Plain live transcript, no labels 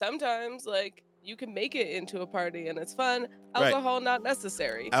sometimes like you can make it into a party and it's fun. Right. Alcohol not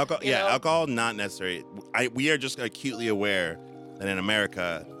necessary. Alcohol, you know? alcohol not necessary. We are just acutely aware that in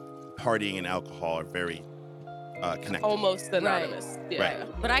America, partying and alcohol are very connected. Almost synonymous. Yeah.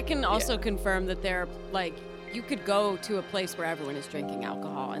 Right. But I can also confirm that there, like, you could go to a place where everyone is drinking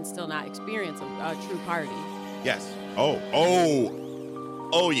alcohol and still not experience a true party. Yes.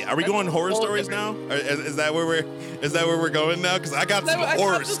 Oh yeah. Are we going horror stories now? Is that where we're going now? Because I got some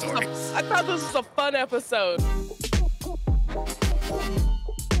horror stories. I thought this was a fun episode.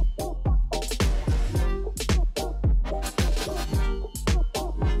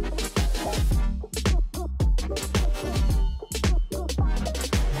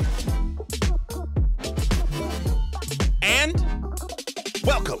 And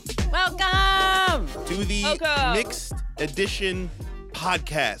welcome to the Mixed Edition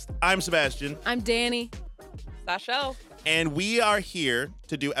podcast. I'm Sebastian. I'm Danny. Sashel. And we are here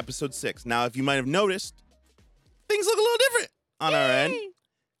to do episode 6. Now, if you might have noticed, things look a little different on our end.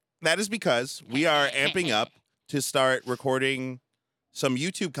 That is because we are amping up to start recording some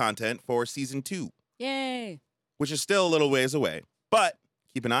YouTube content for season 2. Yay. Which is still a little ways away. But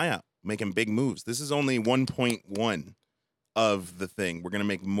keep an eye out, making big moves. This is only 1.1 of the thing. We're going to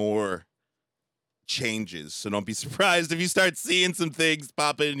make more changes, so don't be surprised if you start seeing some things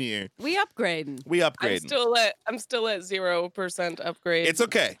pop in here. We upgrading. I'm still at 0% upgrade. It's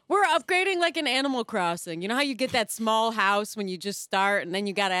okay. We're upgrading like an Animal Crossing. You know how you get that small house when you just start and then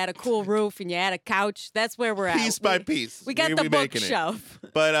you got to add a cool roof and you add a couch? That's where we're at. Piece by piece. We got the bookshelf.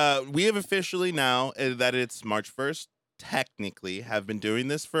 But we have officially now, that it's March 1st, technically have been doing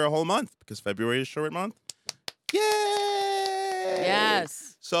this for a whole month because February is short month. Yay!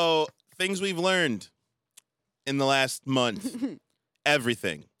 Yes. So things we've learned in the last month.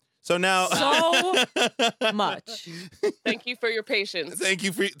 Everything. So now so much. Thank you for your patience. Thank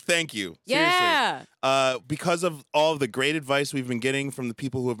you. Yeah. Seriously. Because of all of the great advice we've been getting from the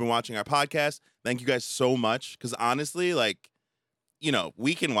people who have been watching our podcast, thank you guys so much. Because honestly, like, you know,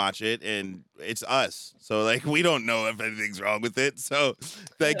 we can watch it and it's us. So, like, we don't know if anything's wrong with it. So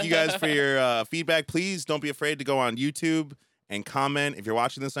thank you guys for your feedback. Please don't be afraid to go on YouTube and comment. If you're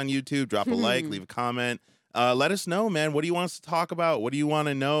watching this on YouTube, drop a like, leave a comment. Let us know, man. What do you want us to talk about? What do you want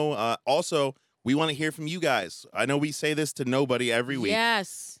to know? Also, we want to hear from you guys. I know we say this to nobody every week.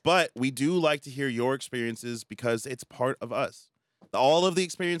 Yes. But we do like to hear your experiences because it's part of us. All of the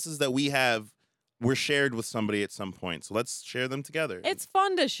experiences that we have were shared with somebody at some point. So let's share them together. It's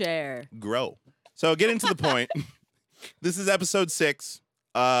fun to share. Grow. So getting to the point. This is episode 6.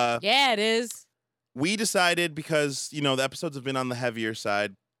 Yeah, it is. We decided because, you know, the episodes have been on the heavier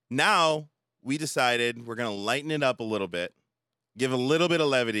side. Now we decided we're going to lighten it up a little bit, give a little bit of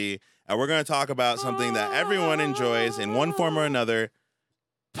levity, and we're going to talk about something that everyone enjoys in one form or another,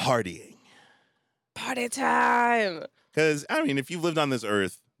 partying. Party time. Because, I mean, if you've lived on this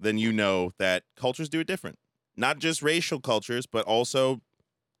earth, then you know that cultures do it different. Not just racial cultures, but also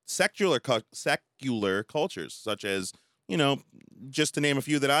secular cultures, such as, you know, just to name a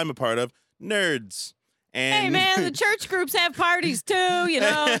few that I'm a part of, nerds. And hey, man, the church groups have parties too, you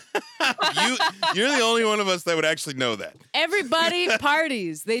know. You're the only one of us that would actually know that. Everybody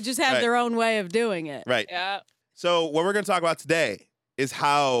parties. They just have their own way of doing it. Right. Yeah. So what we're going to talk about today is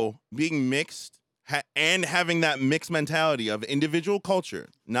how being mixed and having that mixed mentality of individual culture,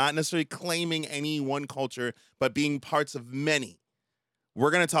 not necessarily claiming any one culture, but being parts of many.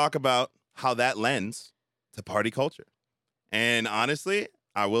 We're going to talk about how that lends to party culture. And honestly,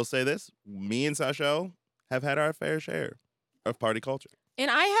 I will say this, me and Sashel have had our fair share of party culture. And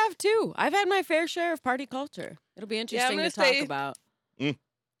I have too. I've had my fair share of party culture. It'll be interesting to talk about. I'm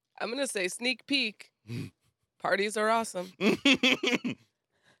going to say sneak peek. Parties are awesome.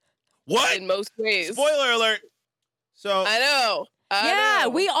 What? In most ways. Spoiler alert. So I know.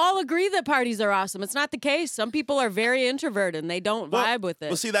 We all agree that parties are awesome. It's not the case. Some people are very introverted and they don't vibe with it.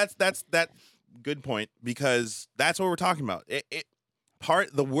 Well, see, that's good point, because that's what we're talking about.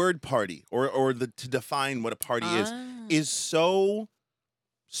 The word party or to define what a party is so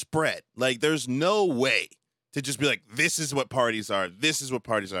spread. Like, there's no way to just be like, this is what parties are. This is what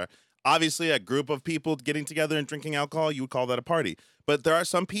parties are. Obviously, a group of people getting together and drinking alcohol, you would call that a party. But there are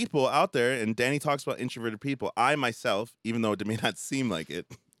some people out there, and Danny talks about introverted people. I myself, even though it may not seem like it,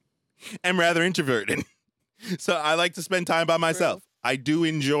 am rather introverted. So I like to spend time by myself. I do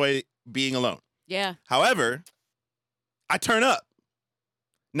enjoy being alone. Yeah. However, I turn up.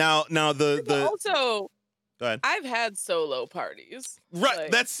 Now the also, go ahead. I've had solo parties.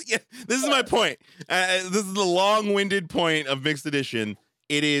 Right. This is my point. This is the long-winded point of Mixed Edition.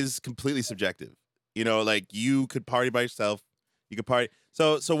 It is completely subjective. You know, like, you could party by yourself. You could party.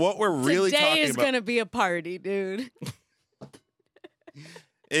 So what we're really Today talking is about gonna be a party, dude.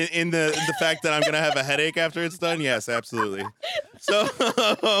 in the fact that I'm gonna have a headache after it's done. Yes, absolutely. So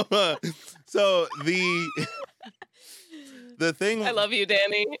so the thing I love you,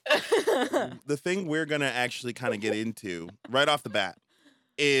 Danny. the thing we're gonna actually kind of get into right off the bat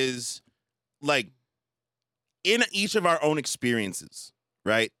is like in each of our own experiences,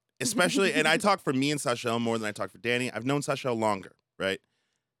 right? Especially, and I talk for me and Sashel more than I talk for Danny. I've known Sashel longer, right?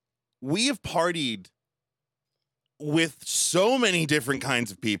 We have partied with so many different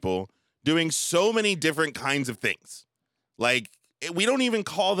kinds of people doing so many different kinds of things. Like, we don't even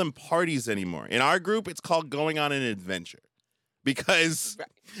call them parties anymore. In our group, it's called going on an adventure. Because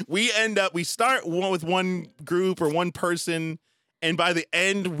we start with one group or one person, and by the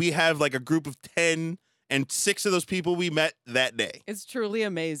end, we have like a group of 10, and 6 of those people we met that day. It's truly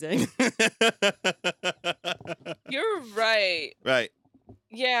amazing. You're right. Right.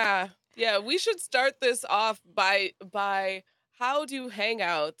 Yeah. Yeah. We should start this off by how do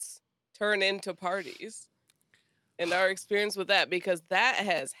hangouts turn into parties? And our experience with that, because that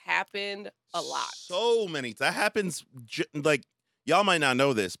has happened a lot. So many. That happens, like, y'all might not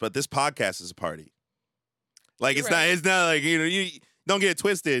know this, but this podcast is a party. Like, it's not like, you don't get it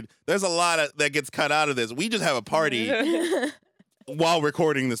twisted. There's a lot that gets cut out of this. We just have a party while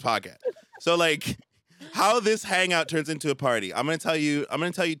recording this podcast. So, like, how this hangout turns into a party. I'm gonna tell you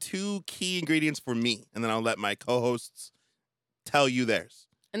 2 key ingredients for me, and then I'll let my co-hosts tell you theirs.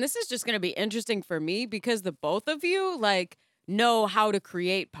 And this is just going to be interesting for me because the both of you like know how to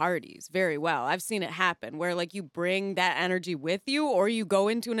create parties very well. I've seen it happen where like you bring that energy with you or you go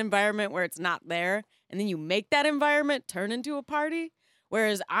into an environment where it's not there and then you make that environment turn into a party.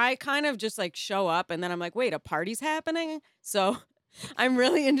 Whereas I kind of just like show up and then I'm like, wait, a party's happening? So I'm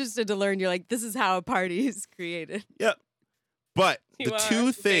really interested to learn. You're like, this is how a party is created. Yep. But You the are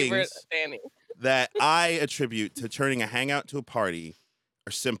 2 favorite things Danny. that I attribute to turning a hangout to a party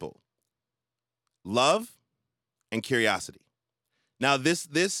are simple: love and curiosity. Now, this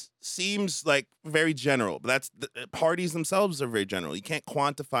seems like very general, but parties themselves are very general. You can't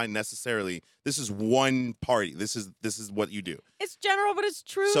quantify necessarily. This is one party. This is what you do. It's general, but it's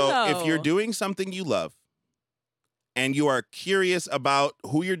true. So though. if you're doing something you love and you are curious about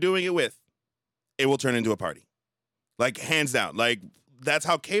who you're doing it with, it will turn into a party. Like, hands down. Like, that's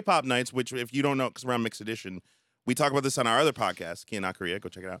how K-pop nights, which if you don't know, because we're on Mixed Edition, we talk about this on our other podcast, Kia Na Korea, go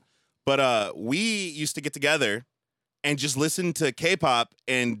check it out. But we used to get together and just listen to K-pop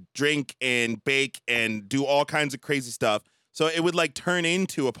and drink and bake and do all kinds of crazy stuff. So it would like turn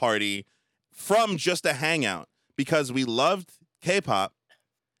into a party from just a hangout because we loved K-pop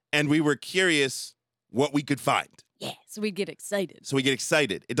and we were curious what we could find. Yeah, so we get excited.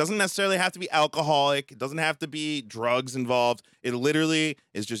 It doesn't necessarily have to be alcoholic. It doesn't have to be drugs involved. It literally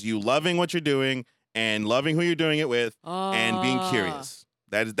is just you loving what you're doing and loving who you're doing it with and being curious.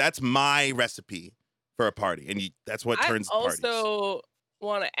 That's my recipe for a party, and that's what turns parties. I also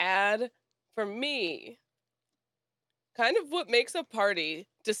want to add, for me, kind of what makes a party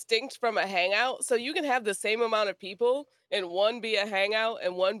distinct from a hangout. So you can have the same amount of people and one be a hangout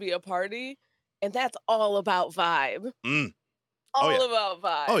and one be a party, and that's all about vibe. All about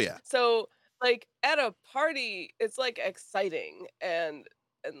vibe. Oh yeah. So like at a party, it's like exciting and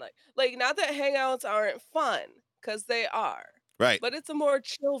like not that hangouts aren't fun, because they are. Right. But it's a more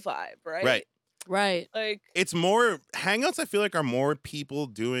chill vibe, right? Right. Right. Like It's more hangouts. I feel like are more people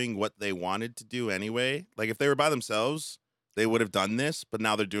doing what they wanted to do anyway. Like if they were by themselves, they would have done this, but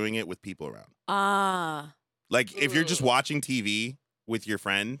now they're doing it with people around. Like if you're just watching TV with your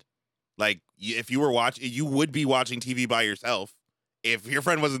friend, like if you were you would be watching TV by yourself. If your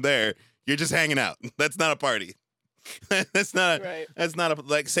friend wasn't there, you're just hanging out. That's not a party. That's not. right. That's not a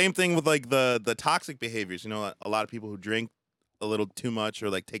like. Same thing with like the toxic behaviors. You know, a lot of people who drink a little too much or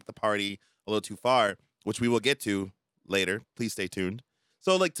like take the party a little too far, which we will get to later. Please stay tuned.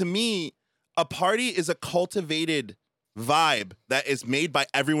 So like to me, a party is a cultivated vibe that is made by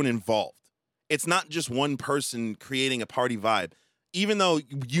everyone involved. It's not just one person creating a party vibe. Even though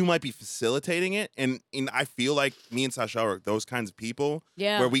you might be facilitating it, and I feel like me and Sasha are those kinds of people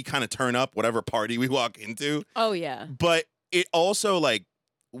where we kind of turn up whatever party we walk into. Oh, yeah. But it also like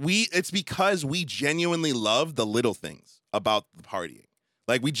it's because we genuinely love the little things about the partying.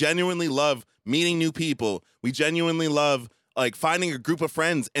 Like we genuinely love meeting new people. We genuinely love like finding a group of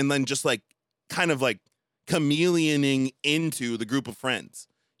friends and then just like kind of like chameleoning into the group of friends.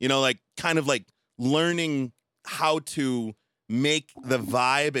 You know, like kind of like learning how to make the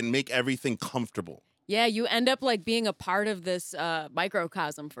vibe and make everything comfortable. Yeah, you end up like being a part of this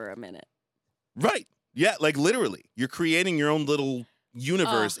microcosm for a minute. Right. Yeah, like literally. You're creating your own little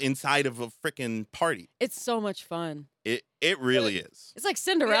universe inside of a freaking party. It's so much fun. It really is. It's like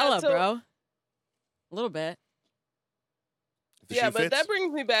Cinderella, so- bro. A little bit. If the Yeah, shoe but fits. that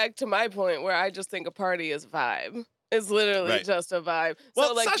brings me back to my point where I just think a party is vibe. It's literally Right. just a vibe. Well,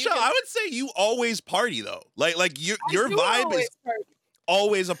 so, like, Sasha, I would say you always party though. Like your do vibe always is party.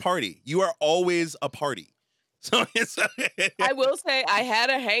 always a party. You are always a party. So it's I will say I had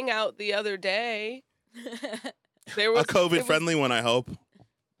a hangout the other day. There a was COVID friendly one, I hope.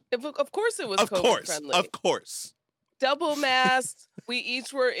 Of course, it was Of COVID course. friendly. Of course. Double masked. We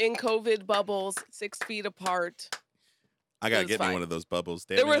each were in COVID bubbles, 6 feet apart. I gotta was get me fine. one of those bubbles.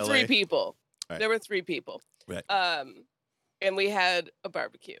 There were 3 people. Right. There were 3 people. Right. And we had a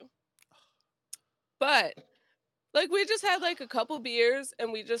barbecue. But like we just had like a couple beers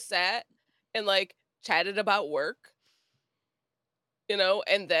and we just sat and like chatted about work.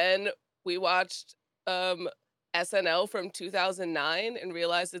 And then we watched SNL from 2009 and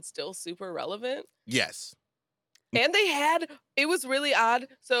realized it's still super relevant. Yes. And it was really odd.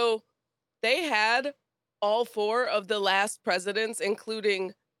 So they had all 4 of the last presidents,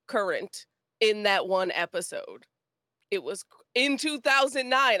 including current, in that one episode. It was in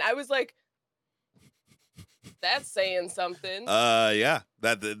 2009. I was like, that's saying something. Yeah.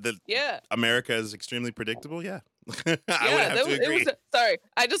 That the Yeah. America is extremely predictable. Yeah. I would Yeah, have to agree. sorry.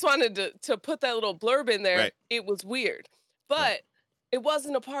 I just wanted to put that little blurb in there. Right. It was weird. But it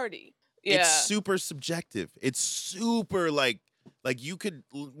wasn't a party. Yeah. It's super subjective. It's super like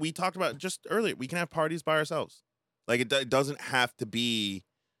we talked about just earlier. We can have parties by ourselves. Like it doesn't have to be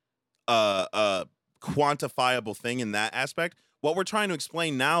a quantifiable thing in that aspect. What we're trying to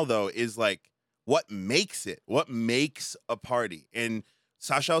explain now, though, is like what makes a party. And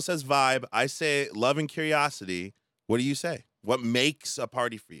Sasha says vibe. I say love and curiosity. What do you say? What makes a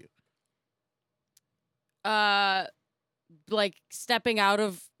party for you? Like stepping out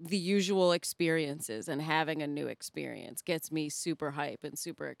of the usual experiences and having a new experience gets me super hype and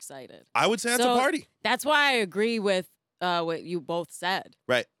super excited. I would say that's So- a party. That's why I agree with what you both said.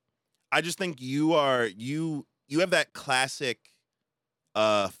 Right. I just think you have that classic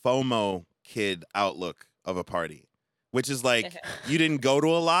FOMO kid outlook of a party, which is like you didn't go to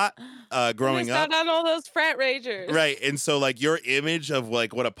a lot growing Missed up. out on all those frat ragers. Right. And so like your image of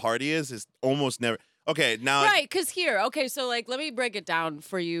like what a party is almost never okay, now Right, because so like let me break it down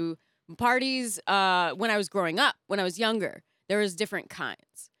for you. Parties, when I was growing up, when I was younger, there was different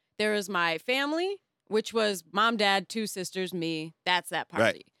kinds. There was my family, which was mom, dad, 2 sisters, me. That's that party.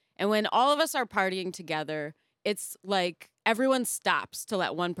 Right. And when all of us are partying together, it's like everyone stops to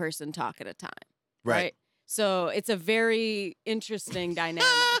let one person talk at a time. Right. So it's a very interesting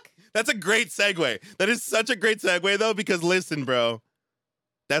dynamic. That's a great segue. That is such a great segue though, because listen, bro.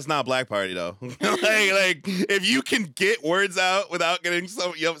 That's not Black Party though. like if you can get words out without getting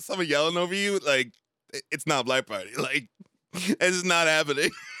someone yelling over you, like it's not Black Party. Like it's not happening.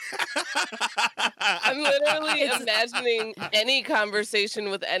 I'm literally imagining any conversation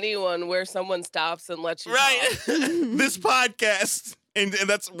with anyone where someone stops and lets you right. talk. This podcast, and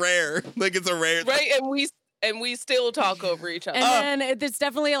that's rare. Like it's a rare. Right, and we still talk over each other. And then it's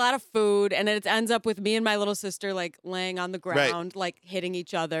definitely a lot of food, and it ends up with me and my little sister like laying on the ground, like hitting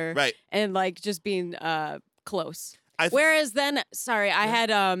each other, Right. and like just being close. I Whereas then, I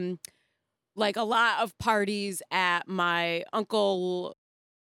had like a lot of parties at my uncle.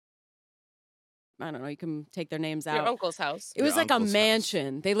 I don't know. You can take their names out. Your uncle's house. It was Your like a uncle's house.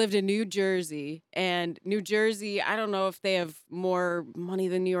 mansion. They lived in New Jersey, and New Jersey, I don't know if they have more money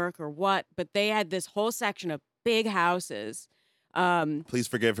than New York or what, but they had this whole section of big houses. Please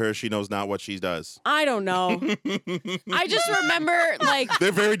forgive her. She knows not what she does. I don't know. I just remember like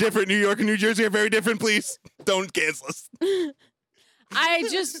They're very different. New York and New Jersey are very different. Please don't cancel us. I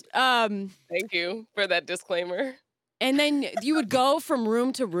just Thank you for that disclaimer. and then you would go from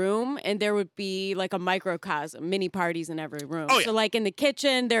room to room and there would be like a microcosm, mini parties in every room. Oh, yeah. So like in the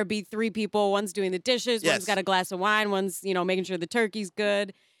kitchen, there'd be 3 people, one's doing the dishes, Yes. one's got a glass of wine, one's, making sure the turkey's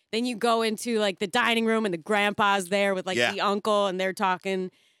good. Then you go into like the dining room and the grandpa's there with like Yeah. the uncle and they're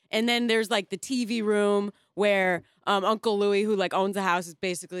talking. And then there's like the TV room where Uncle Louie, who like owns the house, is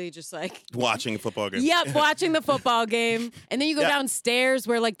basically just like Watching a football game. Yep, watching the football game. And then you go Yeah. downstairs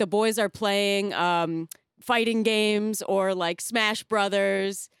where like the boys are playing fighting games or like Smash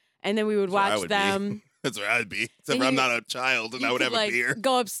Brothers. And then we would That's where I watch would be. them. That's where I'd be. Except And for I'm you- not a child and You I would could, have a like, beer.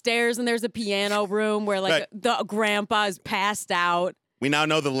 go upstairs and there's a piano room where like Right. the grandpa is passed out. We now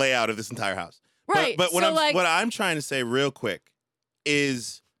know the layout of this entire house. Right. But what so like what I'm trying to say real quick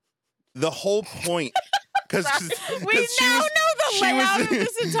is the whole point because we now know the the layout of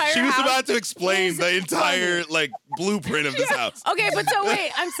this entire she was house about to explain is the entire funny. like blueprint of this house. Okay, but so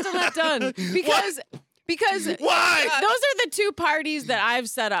wait, I'm still not done because Why? those are the two parties that I've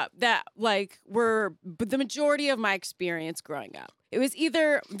set up that like were the majority of my experience growing up. It was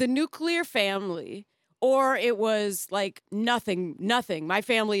either the nuclear family or it was like nothing. My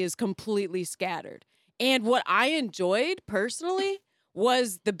family is completely scattered. And what I enjoyed personally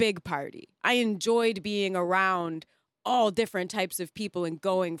was the big party. I enjoyed being around all different types of people and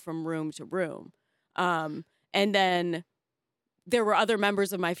going from room to room. And then there were other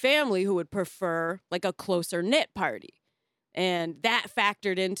members of my family who would prefer like a closer knit party. And that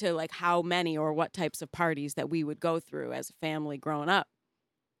factored into like how many or what types of parties that we would go through as a family growing up.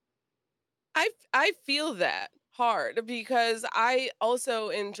 I feel that hard because I also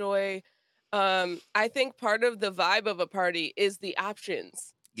enjoy I think part of the vibe of a party is the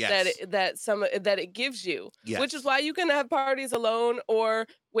options Yes. that it gives you, which is Yes. why you can have parties alone or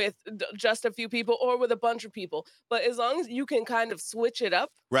with just a few people or with a bunch of people. But as long as you can kind of switch it up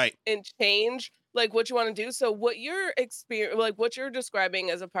Right. and change like what you want to do. So what you're like what you're describing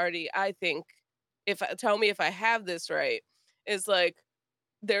as a party, I think tell me if I have this right, is like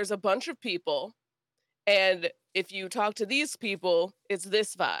there's a bunch of people and if you talk to these people, it's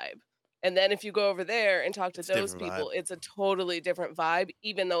this vibe. And then if you go over there and talk to It's a those different people, vibe. it's a totally different vibe,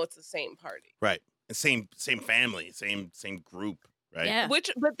 even though it's the same party. Right. And same family, same group, right? Yeah.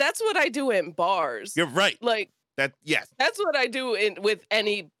 But that's what I do in bars. You're right. Like Yes. that's what I do with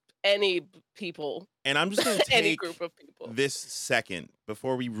any people, And I'm just going to any take group of people. this second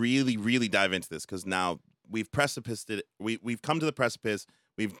before we really dive into this because now we've precipiced it. We've come to the precipice.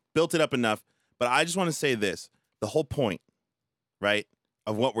 We've built it up enough. But I just want to say this. The whole point, right,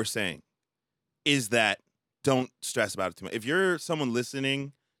 of what we're saying is that don't stress about it too much. If you're someone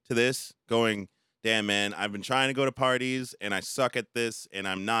listening to this going, damn, man, I've been trying to go to parties and I suck at this and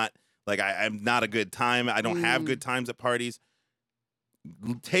I'm not, like, I'm not a good time. I don't have good times at parties.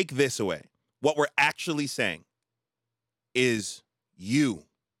 Take this away. What we're actually saying is you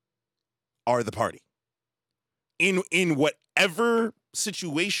are the party. In whatever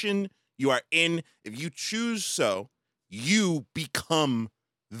situation you are in, if you choose so, you become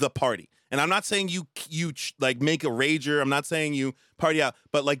the party. And I'm not saying you like make a rager. I'm not saying you party out.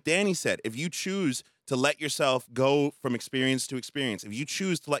 But like Danny said, if you choose to let yourself go from experience to experience, if you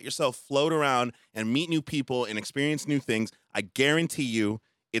choose to let yourself float around and meet new people and experience new things, I guarantee you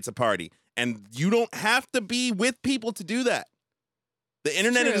it's a party. And you don't have to be with people to do that. The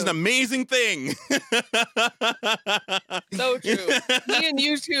internet is an amazing thing. So true. Me and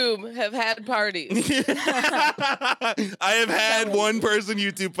YouTube have had parties. I have had one person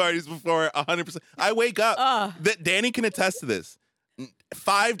YouTube parties before, 100%. I wake up. Danny can attest to this.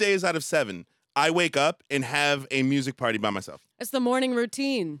 5 days out of 7, I wake up and have a music party by myself. It's the morning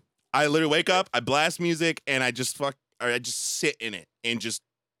routine. I literally wake up, I blast music, and I just sit in it and just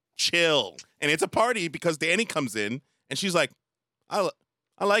chill. And it's a party because Danny comes in and she's like, I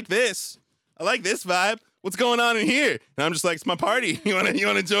like this. I like this vibe. What's going on in here? And I'm just like, it's my party. You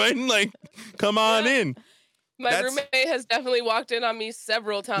wanna join? Like, come on in. My roommate has definitely walked in on me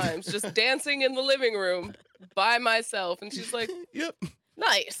several times, just dancing in the living room by myself, and she's like, Yep.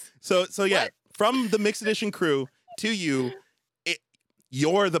 Nice. So yeah, What? from the Mixed Edition crew to you,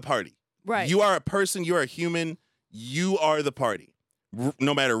 you're the party. Right. You are a person. You are a human. You are the party.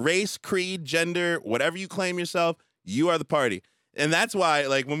 No matter race, creed, gender, whatever you claim yourself, you are the party. And that's why,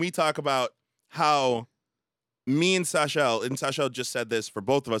 like, when we talk about how me and Sashel just said this for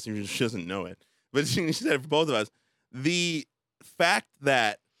both of us, and she doesn't know it, but she said it for both of us, the fact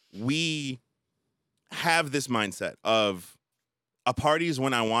that we have this mindset of a party is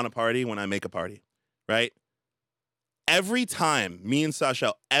when I want a party, when I make a party, right? Every time me and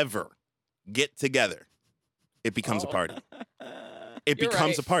Sashel ever get together, it becomes a party. It You're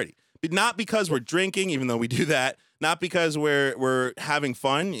becomes right. a party. But not because we're drinking, even though we do that. Not because we're having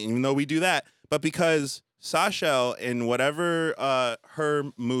fun, even though we do that. But because Sashel, in whatever her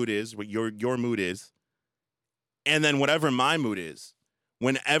mood is, what your mood is, and then whatever my mood is,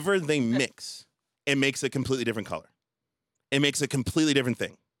 whenever they mix, it makes a completely different color. It makes a completely different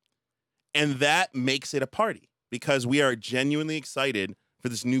thing. And that makes it a party because we are genuinely excited for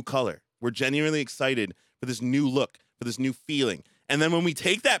this new color. We're genuinely excited for this new look, for this new feeling. And then when we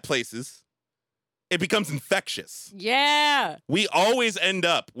take that places, it becomes infectious. Yeah. We always end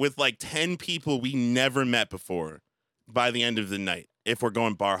up with like 10 people we never met before by the end of the night if we're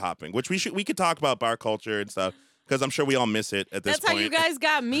going bar hopping, which we could talk about bar culture and stuff because I'm sure we all miss it at this That's point. how you guys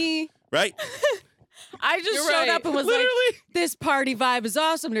got me. Right? I just You're showed right. up and was Literally. like, this party vibe is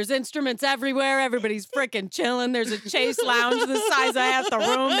awesome. There's instruments everywhere. Everybody's freaking chilling. There's a Chase lounge the size of half the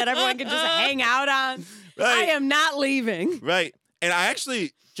room that everyone can just hang out on. I Right. am not leaving. Right. And I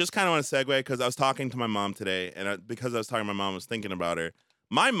actually just kind of want to segue because I was talking to my mom today, and because I was talking to my mom, I was thinking about her.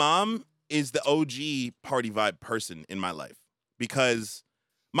 My mom is the OG party vibe person in my life because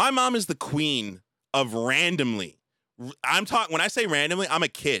my mom is the queen of randomly. I'm talking when I say randomly, I'm a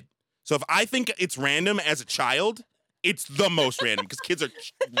kid. So if I think it's random as a child, it's the most random because kids are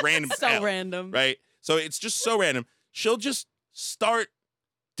random as So hell, random. right? So it's just so random. She'll just start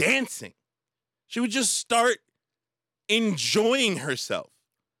dancing. She would just start enjoying herself,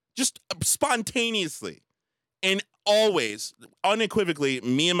 just spontaneously. And always, unequivocally,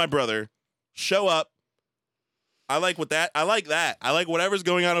 me and my brother show up. I like that. I like that. I like whatever's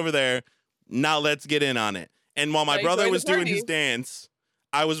going on over there. Now let's get in on it. And while my Now you brother join the was doing party. his dance,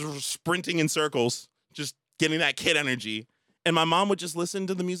 I was sprinting in circles, just getting that kid energy. And my mom would just listen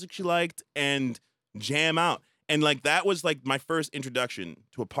to the music she liked and jam out. And like that was like my first introduction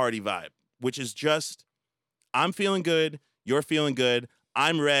to a party vibe, which is just I'm feeling good, you're feeling good,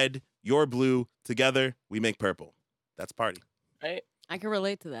 I'm red, you're blue, together we make purple. That's party. Right? I can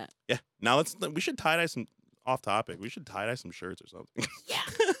relate to that. Yeah. Now we should tie-dye some off topic. We should tie-dye some shirts or something.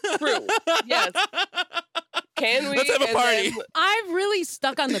 True. Yes. Can we? Let's have a and party. then I'm really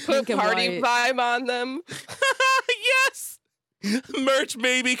stuck on the Put pink and party white. vibe on them. Yes. Merch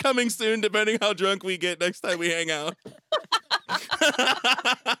maybe coming soon, depending how drunk we get next time we hang out.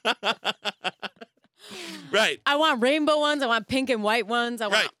 Right. I want rainbow ones. I want pink and white ones. I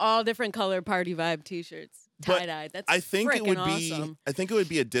want Right. all different color party vibe T-shirts, But tie-dyed. That's I think it frickin' would be awesome. I think it would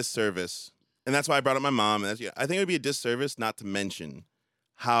be a disservice. And that's why I brought up my mom. And I think it would be a disservice not to mention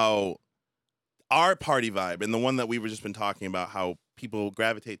how our party vibe and the one that we were just been talking about, how people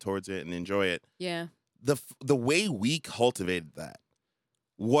gravitate towards it and enjoy it. Yeah. The way we cultivated that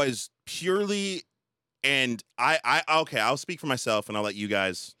was purely, and I okay, I'll speak for myself and I'll let you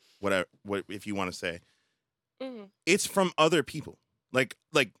guys what if you want to say. Mhm. It's from other people, like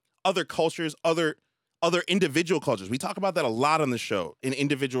other cultures, other individual cultures. We talk about that a lot on the show. In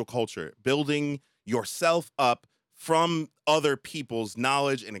individual culture, building yourself up from other people's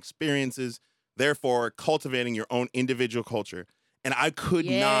knowledge and experiences, therefore cultivating your own individual culture. And I could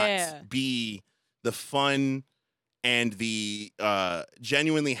Yeah. not be the fun and the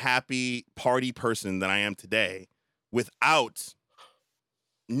genuinely happy party person that I am today without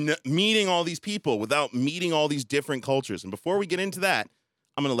meeting all these people, without meeting all these different cultures. And before we get into that,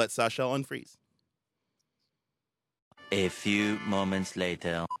 I'm going to let Sashel unfreeze. A few moments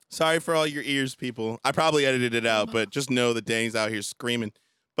later. Sorry for all your ears, people. I probably edited it out, but just know that Danny's out here screaming.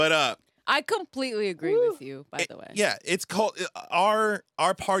 But I completely agree with you, by the way. yeah, it's called our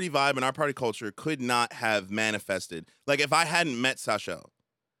party vibe and our party culture could not have manifested. Like if I hadn't met Sashel,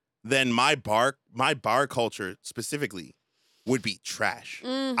 then my bar culture specifically would be trash.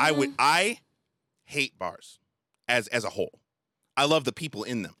 Mhm. I hate bars as a whole. I love the people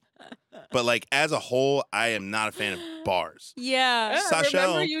in them. But like as a whole, I am not a fan of bars. Yeah. Yeah, I remember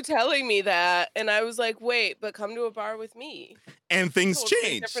Sashel- you telling me that, and I was like, "Wait, but come to a bar with me." And things Totally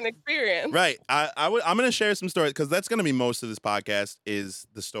change. Different experience. Right. I'm going to share some stories because that's going to be most of this podcast is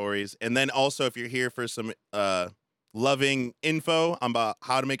the stories. And then also if you're here for some loving info about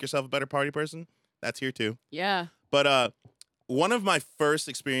how to make yourself a better party person, that's here too. Yeah. But one of my first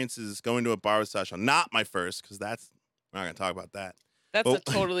experiences going to a bar with Sasha, not my first because we're not going to talk about that. That's Well, a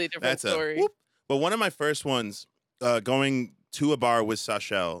totally different That's story. a whoop. But one of my first ones going to a bar with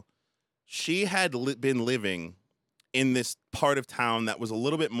Sashel, she had been living in this part of town that was a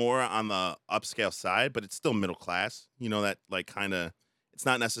little bit more on the upscale side, but it's still middle class. You know, that like kind of, it's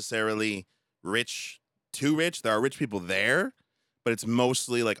not necessarily rich, too rich. There are rich people there, but it's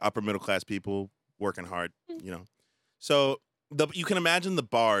mostly like upper middle class people working hard, you know. So you can imagine the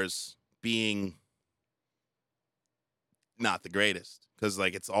bars being not the greatest because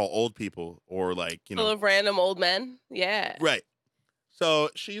like it's all old people or like, you know. Full of random old men. Yeah. Right. So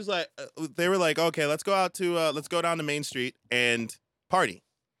she's like, they were like, okay, let's go down to Main Street and party.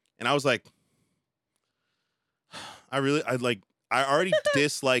 And I was like, I already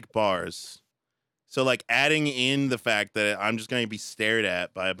dislike bars. So like adding in the fact that I'm just going to be stared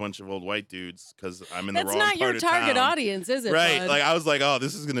at by a bunch of old white dudes because I'm in the That's wrong not part your of target town. audience, is it? Right. bud? Like I was like, oh,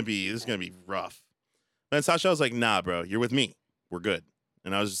 this is gonna be rough. And Sasha was like, nah, bro, you're with me. We're good.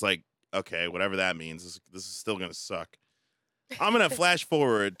 And I was just like, okay, whatever that means. This is still gonna suck. I'm gonna flash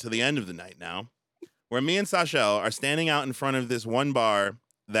forward to the end of the night now, where me and Sashel are standing out in front of this one bar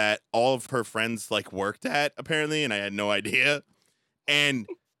that all of her friends like worked at, apparently, and I had no idea. And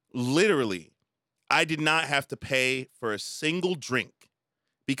literally, I did not have to pay for a single drink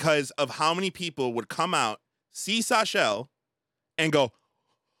because of how many people would come out, see Sashelle, and go,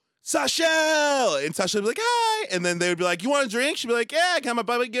 Sashelle! And Sashelle would be like, hi! And then they would be like, you want a drink? She'd be like, yeah, can my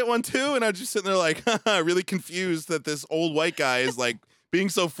buddy get one too? And I'd just sit there like, really confused that this old white guy is like being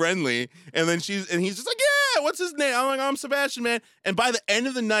so friendly. And then he's just like, yeah, what's his name? I'm like, I'm Sebastian, man. And by the end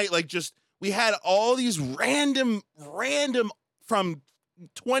of the night, like we had all these random from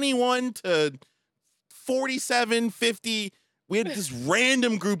 21 to 47, 50. We had this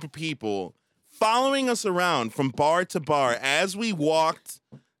random group of people following us around from bar to bar as we walked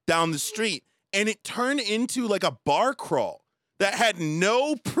down the street. And it turned into like a bar crawl that had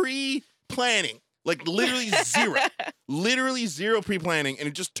no pre-planning, like literally zero pre-planning. And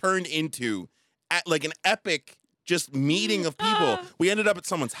it just turned into like an epic just meeting of people. We ended up at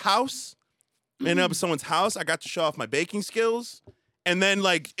someone's house. I got to show off my baking skills. And then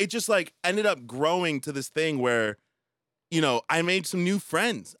like, it just like ended up growing to this thing where, you know, I made some new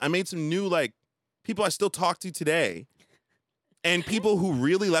friends. I made some new like people I still talk to today. And people who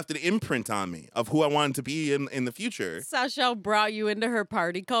really left an imprint on me of who I wanted to be in the future. Sashelle brought you into her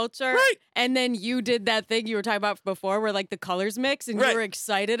party culture. Right. And then you did that thing you were talking about before where like the colors mix and Right. you were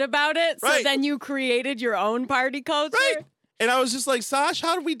excited about it. So Right. then you created your own party culture. Right. And I was just like, Sash,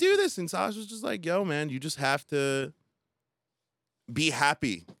 how did we do this? And Sash was just like, yo, man, you just have to be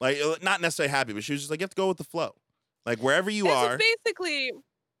happy. Like, not necessarily happy, but she was just like, you have to go with the flow. Like, wherever you are. So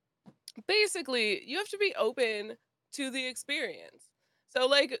basically, you have to be open to the experience. So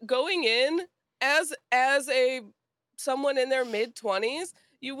like going in as someone in their mid-20s,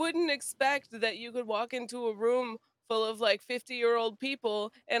 you wouldn't expect that you could walk into a room full of like 50-year-old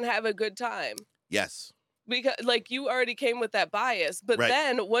people and have a good time. Yes. Because like you already came with that bias. But Right.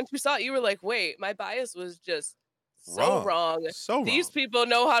 then once you saw it, you were like, wait, my bias was just so wrong. So These wrong. people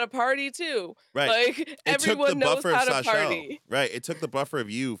know how to party too. Right. Like everyone knows how to party. Right. It took the buffer of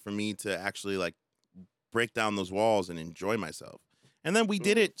you for me to actually like break down those walls and enjoy myself. And then we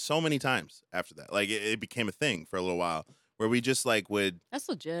did it so many times after that. Like it became a thing for a little while where we just like would That's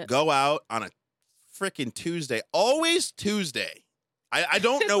legit. go out on a freaking Tuesday. Always Tuesday. I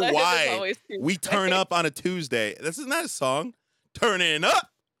don't know Life is why always we Tuesday. turn up on a Tuesday. This isn't that a song? Turning up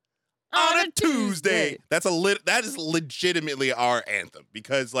on a Tuesday. That is legitimately our anthem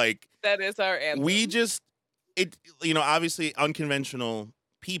because like That is our anthem. we just obviously unconventional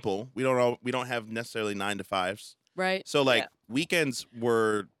people. We don't have necessarily 9 to 5s. Right. So like Yeah. weekends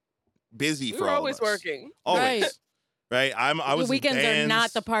were busy we for were all always of us. working. Always. Right. Right? I was The weekends in bands. are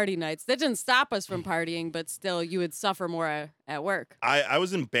not the party nights. That didn't stop us from partying, but still you would suffer more at work. I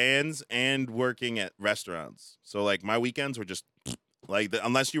was in bands and working at restaurants. So like my weekends were just like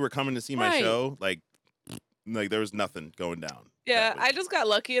unless you were coming to see my Right. show, like there was nothing going down. Yeah, that I just got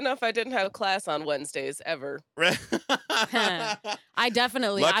lucky enough I didn't have class on Wednesdays ever. week. I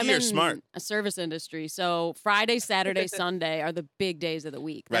definitely. Lucky I'm or in smart? a service industry, so Friday, Saturday, Sunday are the big days of the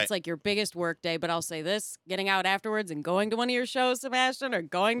week. That's Right. like your biggest work day. But I'll say this: getting out afterwards and going to one of your shows, Sebastian, or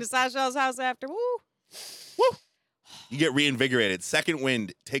going to Sashelle's house after. Woo! You get reinvigorated. Second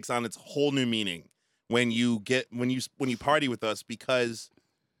wind takes on its whole new meaning when you party with us because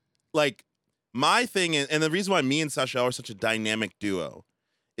like my thing is, and the reason why me and Sashelle are such a dynamic duo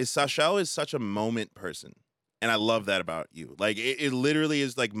is Sashelle is such a moment person. And I love that about you. Like it literally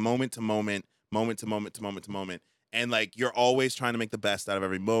is like moment to moment, moment to moment to moment to moment. And like you're always trying to make the best out of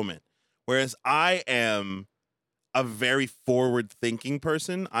every moment. Whereas I am a very forward thinking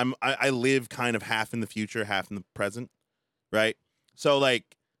person. I live kind of half in the future, half in the present. Right? So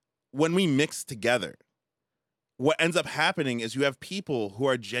like when we mix together, what ends up happening is you have people who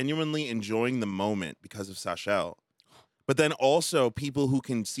are genuinely enjoying the moment because of Sashelle, but then also people who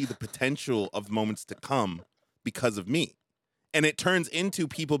can see the potential of moments to come because of me. And it turns into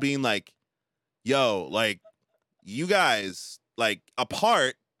people being like, yo, like, you guys, like,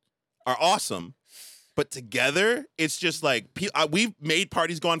 apart are awesome, but together, it's just like, we've made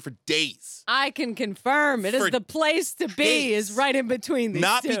parties go on for days. I can confirm it is For the place to be. days. Is right in between these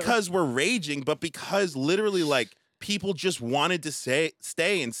Not two. because we're raging, but because literally, like, people just wanted to stay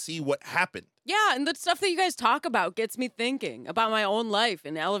and see what happened. Yeah, and the stuff that you guys talk about gets me thinking about my own life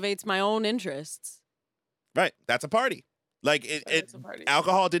and elevates my own interests. Right. That's a party. Like, That it is a party.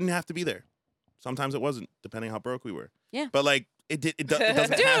 alcohol didn't have to be there. Sometimes it wasn't, depending how broke we were. Yeah. But, like, it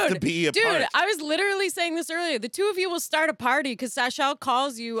doesn't have to be a Dude, party. I was literally saying this earlier. The two of you will start a party because Sashelle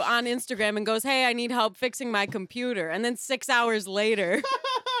calls you on Instagram and goes, "Hey, I need help fixing my computer." And then 6 hours later,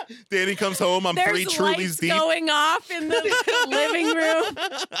 Danny comes home, I'm 3 there's Trulies lights deep. going off in the living room.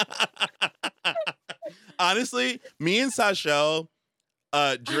 Honestly, me and Sashelle,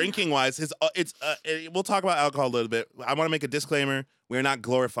 drinking wise, we'll talk about alcohol a little bit. I want to make a disclaimer: we're not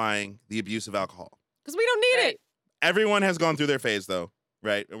glorifying the abuse of alcohol. Because we don't need Right. it. Everyone has gone through their phase, though,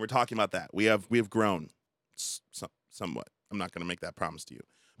 right? And we're talking about that. We have grown somewhat. I'm not going to make that promise to you,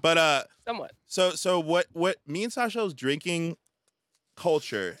 but Somewhat. so what me and Sasha's drinking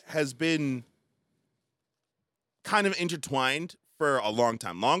culture has been kind of intertwined for a long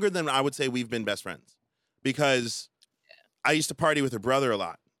time, longer than I would say we've been best friends, because I used to party with her brother a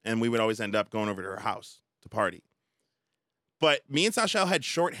lot, and we would always end up going over to her house to party. But me and Sasha had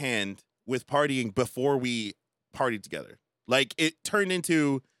shorthand with partying before we partied together. Like, it turned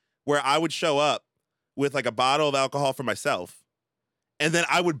into where I would show up with like a bottle of alcohol for myself, and then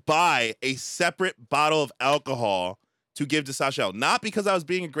I would buy a separate bottle of alcohol to give to Sasha. Not because I was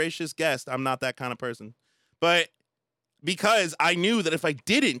being a gracious guest. I'm not that kind of person. But because I knew that if I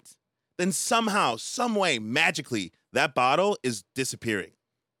didn't, then somehow, some way, magically, that bottle is disappearing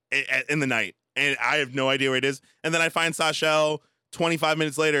in the night. And I have no idea where it is. And then I find Sasha 25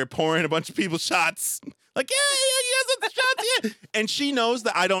 minutes later pouring a bunch of people's shots. Like, yeah, you guys have the shots, yeah. And she knows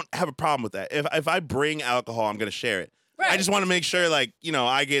that I don't have a problem with that. If I bring alcohol, I'm going to share it. I just want to make sure, like,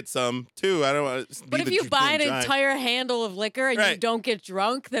 I get some too. I don't want to. But if you buy an entire handle of liquor and you don't get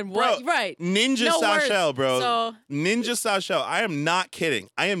drunk, then what? Bro, Right. Ninja No Sashel, words. bro. So- Ninja Sashel. I am not kidding.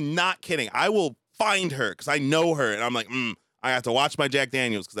 I will find her because I know her. And I'm like, I have to watch my Jack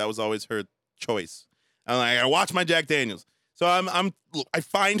Daniels because that was always her choice. I'm like, I gotta watch my Jack Daniels. So I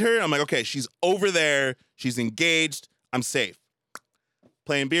find her. I'm like, okay, she's over there. She's engaged. I'm safe.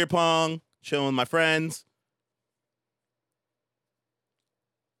 Playing beer pong, chilling with my friends.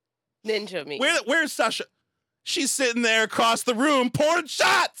 Ninja me. Where's Sasha? She's sitting there across the room pouring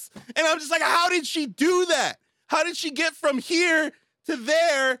shots. And I'm just like, how did she do that? How did she get from here to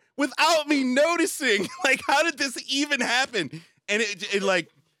there without me noticing? Like, how did this even happen? And it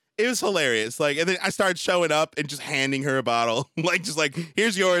was hilarious. Like, and then I started showing up and just handing her a bottle. Just like,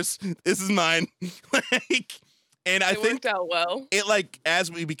 here's yours. This is mine. And I It think worked out well. it,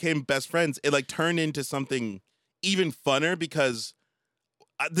 as we became best friends, it turned into something even funner because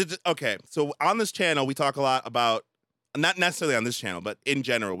okay, so on this channel, we talk a lot about, not necessarily on this channel, but in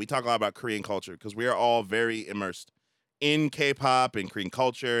general, we talk a lot about Korean culture because we are all very immersed in K-pop and Korean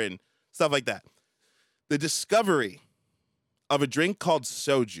culture and stuff like that. The discovery of a drink called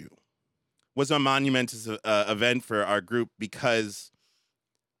soju was a monumentous event for our group because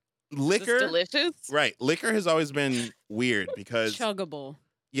liquor, It's delicious. right? Liquor has always been weird because, Chuggable.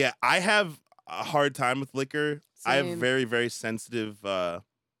 yeah, I have a hard time with liquor. I have Same. very, very sensitive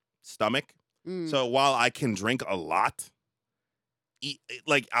stomach. Mm. So while I can drink a lot,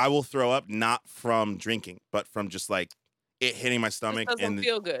 I will throw up not from drinking, but from just like it hitting my Just stomach doesn't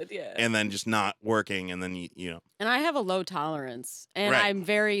feel good. Yeah. and then just not working, and then you know. And I have a low tolerance, and Right. I'm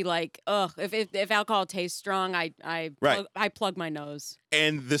very like, ugh. If alcohol tastes strong, I Right. plug my nose.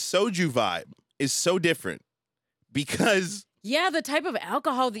 And the soju vibe is so different because Yeah, the type of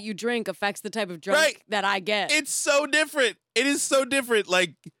alcohol that you drink affects the type of drink Right. that I get. it's so different. It is so different.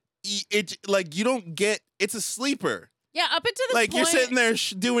 Like you don't get. It's a sleeper. Yeah, up until this Like point, you're sitting there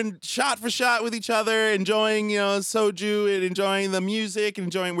doing shot for shot with each other, enjoying soju and enjoying the music and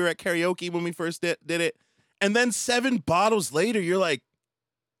enjoying. We were at karaoke when we first did it, and then 7 bottles later, you're like,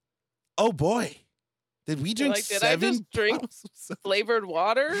 oh boy, did we drink like, did I 7 just drink bottles of soju? Flavored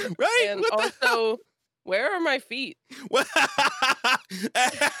water. Right? And What the hell? also, where are my feet?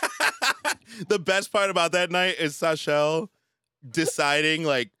 The best part about that night is Sashel deciding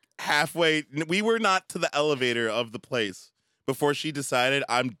like halfway. We were not to the elevator of the place before she decided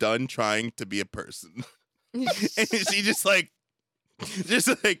I'm done trying to be a person. And she just like,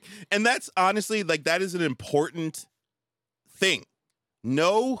 and that's honestly like that is an important thing.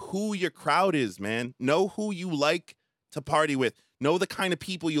 Know who your crowd is, man. Know who you like to party with. Know the kind of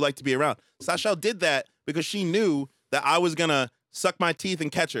people you like to be around. Sashel did that because she knew that I was gonna suck my teeth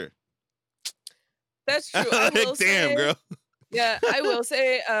and catch her. That's true. I will Damn, say, girl. Yeah, I will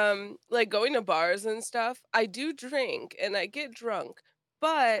say, like going to bars and stuff, I do drink and I get drunk,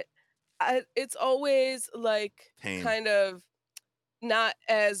 but it's always like Tame. kind of not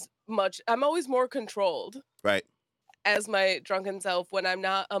as much. I'm always more controlled Right, as my drunken self when I'm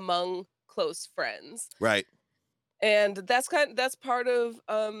not among close friends. right. And that's part of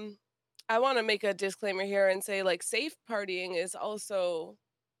I want to make a disclaimer here and say like safe partying is also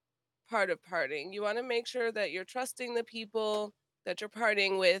part of partying. You want to make sure that you're trusting the people that you're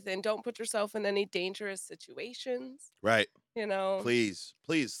partying with and don't put yourself in any dangerous situations, Right. you know. Please,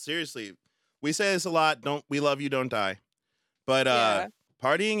 seriously. We say this a lot. We love you, don't die. But Yeah.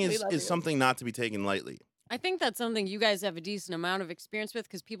 partying We is love you. something not to be taken lightly. I think that's something you guys have a decent amount of experience with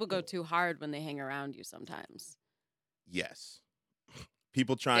because people go too hard when they hang around you sometimes. Yes.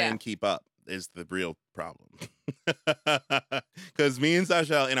 People try and keep up is the real problem. Because me and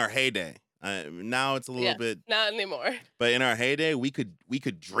Sasha in our heyday, now it's a little bit not anymore. But in our heyday, we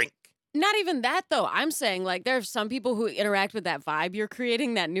could drink. Not even that though. I'm saying like there are some people who interact with that vibe you're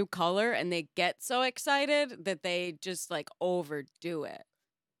creating, that new color, and they get so excited that they just like overdo it.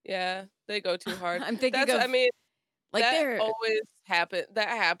 Yeah, they go too hard. I'm thinking of, I mean, like that always happen. That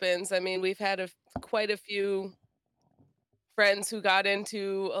happens. I mean, we've had quite a few friends who got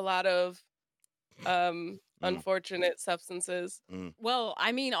into a lot of unfortunate substances. Well,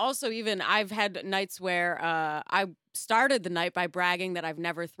 I mean, also even I've had nights where I started the night by bragging that I've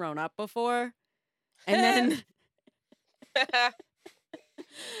never thrown up before, and then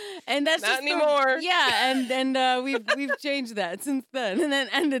and that's not just anymore. And we've changed that since then, and then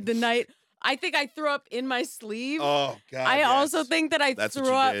ended the night. I think I threw up in my sleeve. Oh God! I also think that That's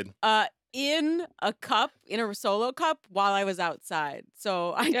threw what you up did. In a cup, in a solo cup, while I was outside.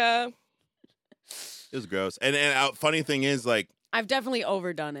 So it was gross. And funny thing is, like, I've definitely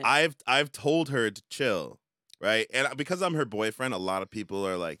overdone it. I've told her to chill, right? And because I'm her boyfriend, a lot of people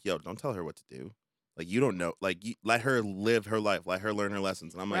are like, "Yo, don't tell her what to do. Like, you don't know. Like, let her live her life. Let her learn her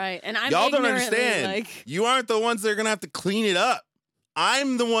lessons." And I'm like, right. And I'm y'all don't ignorantly, understand. like, you aren't the ones that are gonna have to clean it up.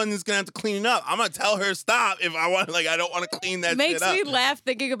 I'm the one that's gonna have to clean it up. I'm gonna tell her stop if I want. Like, I don't want to clean that. Makes shit up. me laugh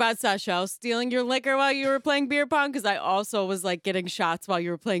thinking about Sasha stealing your liquor while you were playing beer pong, because I also was like getting shots while you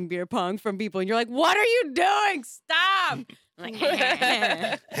were playing beer pong from people, and you're like, "What are you doing? Stop!" I'm like,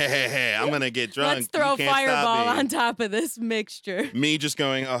 hey, I'm gonna get drunk. Let's throw You can't Fireball stop me. on top of this mixture. Me just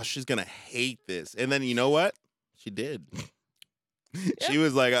going, "Oh, she's gonna hate this," and then you know what? She did. She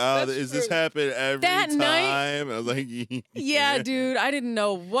was like, "Oh, is this happen every time?" Night, and I was like, "Yeah, dude, I didn't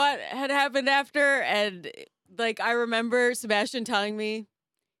know what had happened after." And like, I remember Sebastian telling me,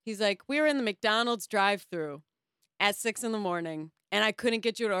 he's like, "We were in the McDonald's drive-thru at 6 a.m, and I couldn't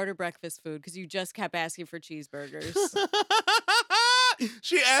get you to order breakfast food because you just kept asking for cheeseburgers."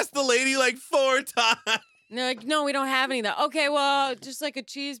 She asked the lady like 4 times. And they're like, "No, we don't have any of that." "Okay, well, just like a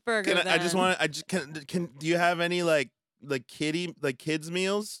cheeseburger." Can I then. just want. I just can. Do you have any like kids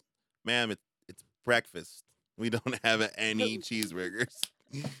meals, ma'am? It's breakfast. We don't have any cheeseburgers.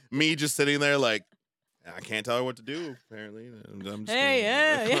 Me just sitting there like, I can't tell her what to do. Apparently, I'm just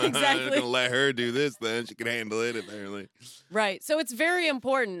yeah, exactly. I'm gonna let her do this. Then she can handle it. Apparently, right. So it's very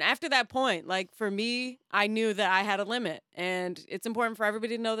important. After that point, like for me, I knew that I had a limit, and it's important for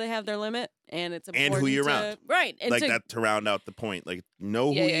everybody to know they have their limit, and it's important and who you're around, right? And like that to round out the point. Like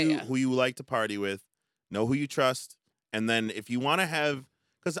know who you like to party with, know who you trust, and then if you want to have,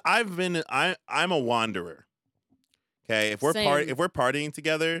 because I'm a wanderer. Okay, if we're partying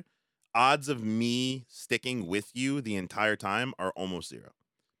together, odds of me sticking with you the entire time are almost zero.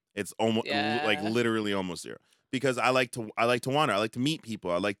 It's almost like literally almost zero, because I like to wander. I like to meet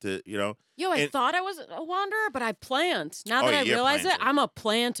people. I like to, I thought I was a wanderer, but I plant. Now that I realize it, I'm a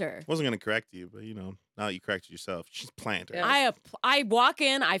planter. Wasn't gonna correct you, but now that you corrected yourself, she's planter. Yeah. I walk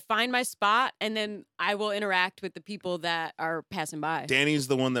in, I find my spot, and then I will interact with the people that are passing by. Danny's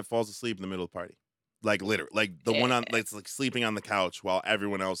the one that falls asleep in the middle of the party. Like literally, like the one on like sleeping on the couch while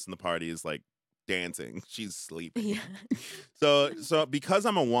everyone else in the party is like dancing. She's sleeping. Yeah. So because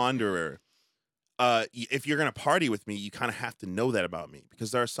I'm a wanderer, if you're gonna party with me, you kind of have to know that about me,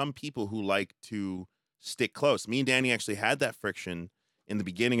 because there are some people who like to stick close. Me and Danny actually had that friction in the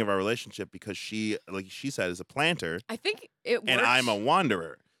beginning of our relationship because she, like she said, is a planter. I think it works. And I'm a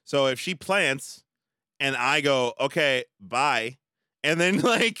wanderer. So if she plants and I go, okay, bye, and then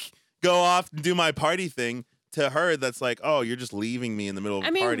like go off and do my party thing, to her, that's like, oh, you're just leaving me in the middle of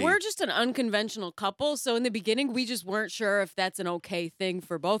a party. We're just an unconventional couple. So in the beginning, we just weren't sure if that's an okay thing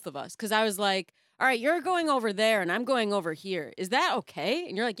for both of us. Because I was like, all right, you're going over there and I'm going over here. Is that okay?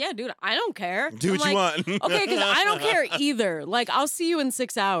 And you're like, yeah, dude, I don't care. Do what you want. Okay, because I don't care either. Like, I'll see you in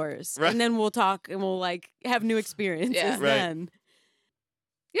 6 hours. Right. And then we'll talk and we'll like have new experiences then.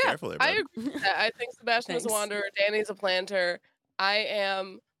 Yeah, Careful there, I agree with that. I think Sebastian is a Thanks. wanderer. Danny's a planter. I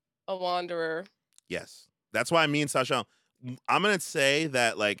am a wanderer. Yes. That's why me and Sasha, I'm gonna say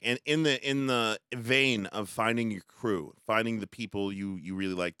that, like, in the vein of finding your crew, finding the people you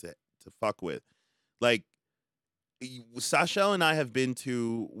really like to fuck with, like Sasha and I have been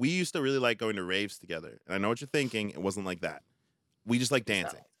to. We used to really like going to raves together, and I know what you're thinking. It wasn't like that. We just like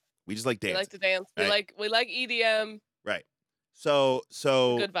dancing. We just like dancing. We like to dance. Right? We like EDM. Right. So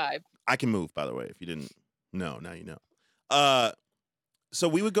Good vibe. I can move, by the way. If you didn't know, now you know. So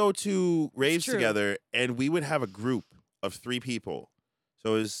we would go to raves true. together, and we would have a group of 3 people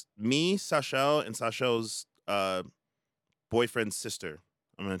So it was me, Sachel, and Sachel's boyfriend's sister.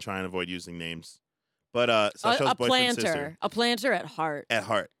 I'm gonna try and avoid using names, but Sachel's A boyfriend's sister planter at heart. at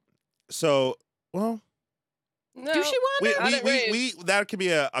heart. So, well, No, Do she want it? Not at raves. we that could be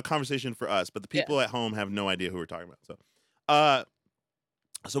a conversation for us, but the Yeah. people at home have no idea who we're talking about.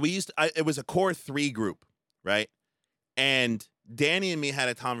 So we used to, it was a core 3 group, right? And Danny and me had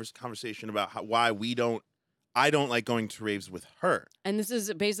a conversation about why I don't like going to raves with her. And this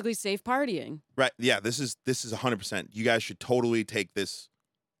is basically safe partying. Right? Yeah, this is 100%. You guys should totally take this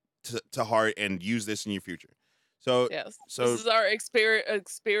to heart and use this in your future. So Yes. so This is our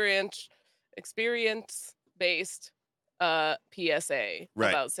experience based PSA Right.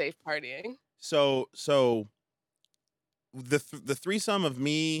 about safe partying. So the threesome of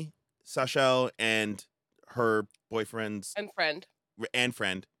me, Sachel, and her boyfriend's And friend. and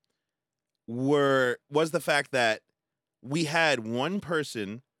friend was the fact that we had one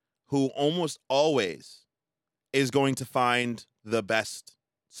person who almost always is going to find the best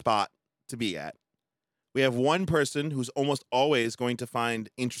spot to be at. We have one person who's almost always going to find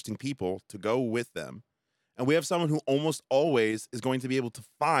interesting people to go with them. And we have someone who almost always is going to be able to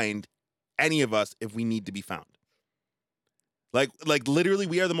find any of us if we need to be found. Like literally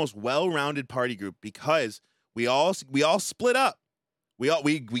we are the most well-rounded party group because we all split up.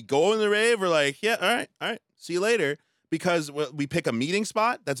 We go in the rave, we're like, yeah, all right, see you later. Because we pick a meeting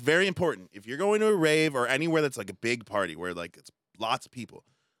spot. That's very important. If you're going to a rave or anywhere that's like a big party where like it's lots of people,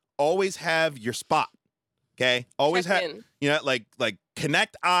 always have your spot. Okay? Always Check have, in. like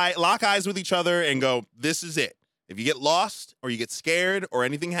lock eyes with each other and go, this is it. If you get lost or you get scared or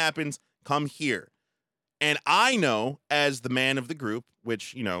anything happens, come here. And I know as the man of the group,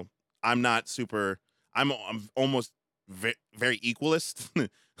 which, I'm not super, I'm almost very equalist.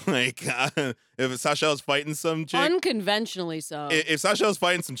 Like, if Sachel's fighting some chick, Unconventionally so. if Sachel's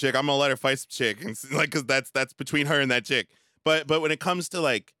fighting some chick, I'm gonna let her fight some chick, and because that's between her and that chick. But when it comes to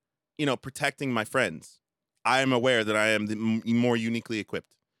like, protecting my friends, I am aware that I am the more uniquely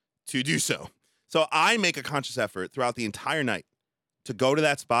equipped to do so. So I make a conscious effort throughout the entire night to go to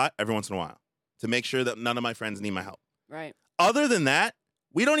that spot every once in a while to make sure that none of my friends need my help. Right. Other than that,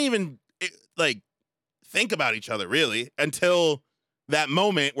 we don't even think about each other really until that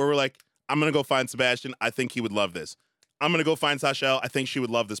moment where we're like, I'm gonna go find Sebastian. I think he would love this. I'm gonna go find Sachel. I think she would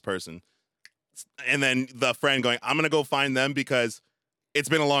love this person. And then the friend going, I'm gonna go find them because it's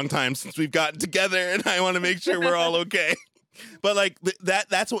been a long time since we've gotten together and I want to make sure we're all okay. But like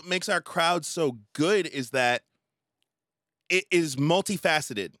that's what makes our crowd so good is that it is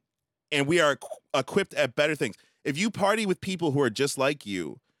multifaceted and we are equipped at better things. If you party with people who are just like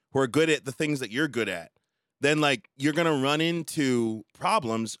you, who are good at the things that you're good at, then like you're gonna run into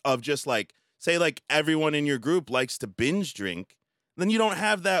problems of just like, say like everyone in your group likes to binge drink, then you don't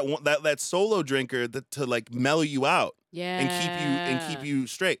have that solo drinker to like mellow you out Yeah. and keep you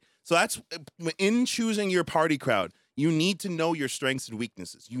straight. So that's in choosing your party crowd. You need to know your strengths and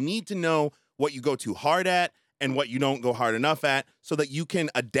weaknesses. You need to know what you go too hard at and what you don't go hard enough at, so that you can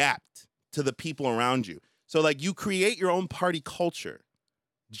adapt to the people around you. So like you create your own party culture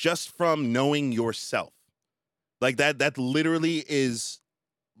just from knowing yourself. Like that literally is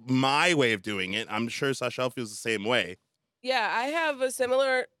my way of doing it. I'm sure Sachel feels the same way. Yeah, I have a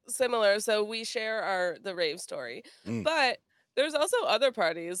similar. So we share the rave story, Mm. but there's also other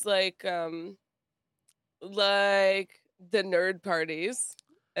parties like the nerd parties,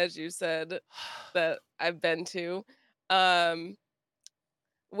 as you said, that I've been to,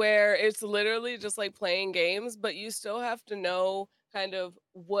 where it's literally just like playing games, but you still have to know kind of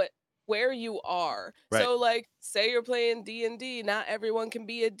where you are. Right. So like say you're playing D&D, not everyone can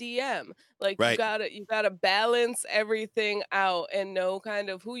be a DM. Like Right. you gotta balance everything out and know kind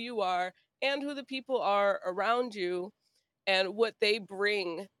of who you are and who the people are around you and what they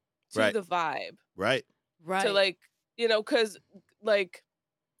bring to Right. the vibe. Right. Right. To like, because like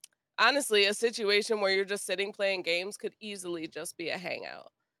honestly, a situation where you're just sitting playing games could easily just be a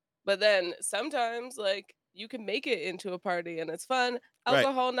hangout. But then sometimes like you can make it into a party and it's fun. Right.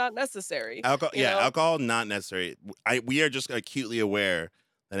 Alcohol not necessary. Alcohol, you know? alcohol not necessary. We are just acutely aware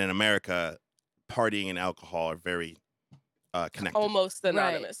that in America, partying and alcohol are very connected. Almost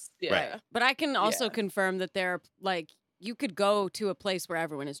synonymous. Yeah. Right. But I can also Yeah. confirm that there are like you could go to a place where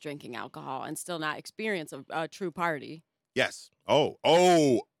everyone is drinking alcohol and still not experience a true party. Yes. Oh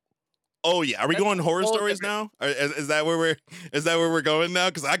yeah. Are we That's going horror whole stories different- now? Is that where we're going now?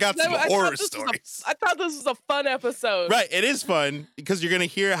 Because I got some I horror thought this was stories. I thought this was a fun episode. Right. It is fun because you're gonna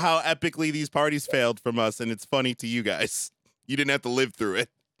hear how epically these parties failed from us, and it's funny to you guys. You didn't have to live through it.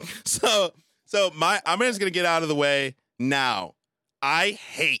 So I'm just gonna get out of the way now. I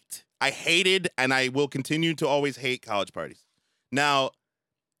hated, and I will continue to always hate college parties. Now,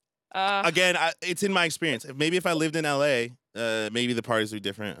 again, it's in my experience. Maybe if I lived in LA, maybe the parties would be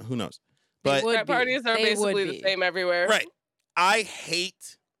different. Who knows? But frat parties are basically the same everywhere. right. I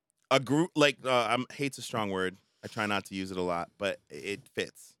hate a group like hate's a strong word. I try not to use it a lot, but it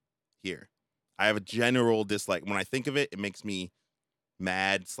fits here. I have a general dislike. When I think of it, it makes me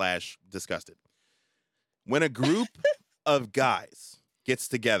mad / disgusted. When a group of guys gets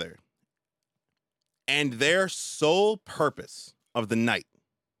together and their sole purpose of the night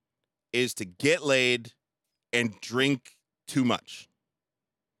is to get laid and drink too much.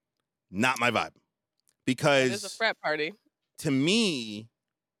 Not my vibe. Because it is a frat party. To me,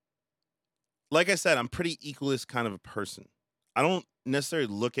 like I said, I'm pretty equalist kind of a person. I don't necessarily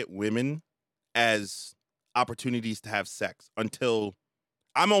look at women as opportunities to have sex until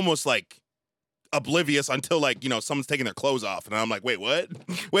I'm almost like oblivious until like, someone's taking their clothes off and I'm like, wait, what?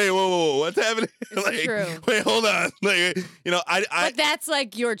 Wait, whoa, what's happening? It's true. Wait, hold on. Like, but that's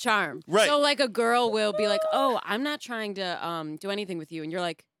like your charm. Right. So like a girl will be like, oh, I'm not trying to do anything with you. And you're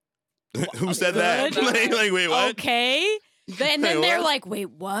like, who said that? like, wait, what? Okay. And then Wait, they're what? like, wait,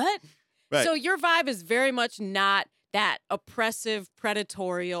 what? Right. So your vibe is very much not that oppressive,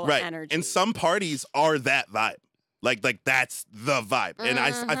 predatorial Right. energy. And some parties are that vibe. Like that's the vibe. And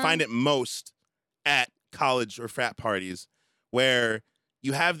I Mhm. find it most at college or frat parties where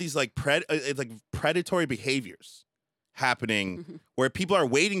you have these like it's like predatory behaviors happening where people are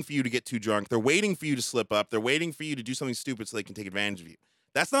waiting for you to get too drunk. They're waiting for you to slip up. They're waiting for you to do something stupid so they can take advantage of you.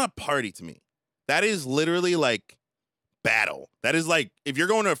 That's not a party to me. That is literally like battle. That is like if you're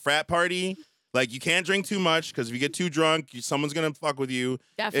going to a frat party, like you can't drink too much because if you get too drunk, someone's gonna fuck with you.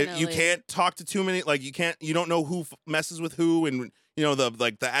 Definitely. You can't talk to too many. Like you don't know who messes with who, and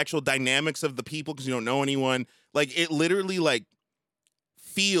the actual dynamics of the people because you don't know anyone. Like it literally like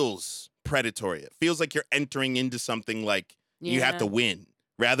feels predatory. It feels like you're entering into something like you have to win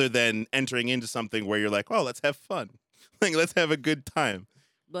rather than entering into something where you're like, oh, let's have fun. Like let's have a good time.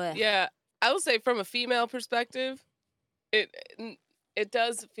 Blech. Yeah, I would say from a female perspective, it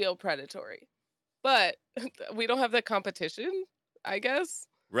does feel predatory, but we don't have that competition, I guess.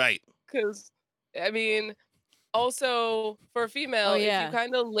 Right. Because I mean, also for a female, if yeah. you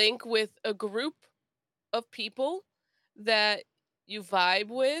kind of link with a group of people that you vibe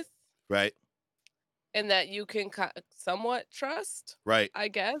with Right. and that you can somewhat trust, Right. I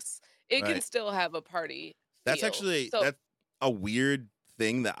guess it can Right. still have a party. That's feel. actually So- that's a weird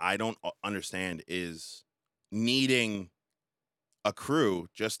thing that I don't understand is needing a crew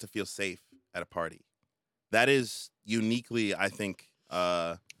just to feel safe at a party. That is uniquely, I think,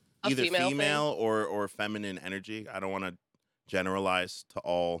 either female female or feminine energy. I don't want to generalize to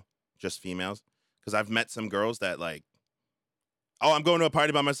all just females because I've met some girls that like, oh, I'm going to a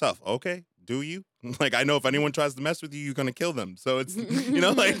party by myself. Okay, do you? Like I know if anyone tries to mess with you, you're gonna kill them. So it's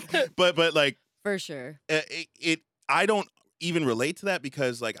but like For sure. I don't even relate to that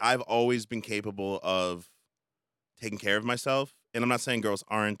because like I've always been capable of taking care of myself. And I'm not saying girls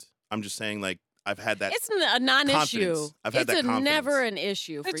aren't. I'm just saying like I've had that. It's a non-issue. confidence. I've had that It's confidence. never an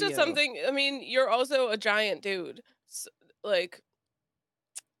issue for It's you. just something. I mean, you're also a giant dude. Like,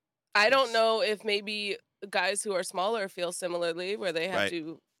 I don't know if maybe guys who are smaller feel similarly, where they have Right.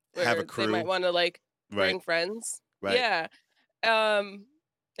 to Have a where crew. They might want to like bring Right. friends. Right. Yeah.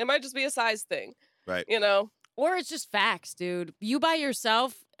 It might just be a size thing. Right. Or it's just facts, dude. You by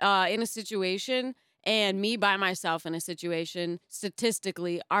yourself in a situation and me by myself in a situation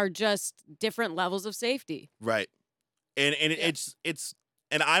statistically are just different levels of safety. Right. And it's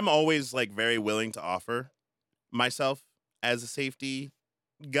and I'm always like very willing to offer myself as a safety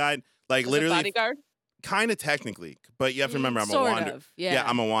guide. Like As a literally bodyguard. kind of technically, but you have to remember I'm a Sort wanderer. of, yeah.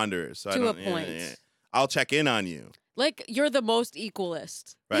 I'm a wanderer. So I To a don't, yeah, point. yeah. I'll check in on you. Like you're the most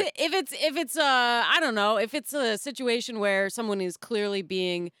equalist. Right. If it's I don't know, if it's a situation where someone is clearly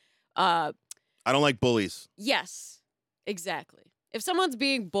being I don't like bullies. yes, exactly. If someone's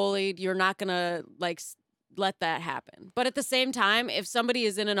being bullied, you're not going to like let that happen. But at the same time, if somebody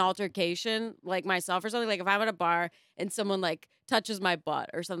is in an altercation like myself or something, like if I'm at a bar and someone like touches my butt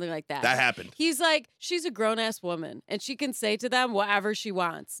or something like that. That happened. He's like, she's a grown ass woman and she can say to them whatever she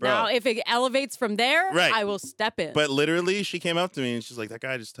wants. Bro. Now, if it elevates from there, Right. I will step in. But literally, she came up to me and she's like, "That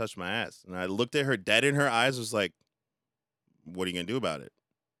guy just touched my ass." And I looked at her dead in her eyes, was like, "What are you gonna do about it?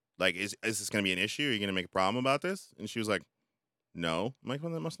 Like, is this gonna be an issue? Are you gonna make a problem about this?" And she was like, "No." I'm like,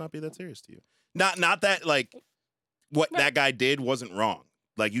 "Well, that must not be that serious to you." Not that like what that guy did wasn't wrong.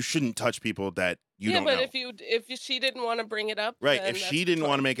 Like, you shouldn't touch people that you don't but know. if she didn't want to bring it up, Right. then If she that's didn't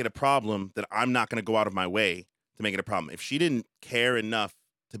want to fine. make it a problem, then I'm not gonna go out of my way to make it a problem. If she didn't care enough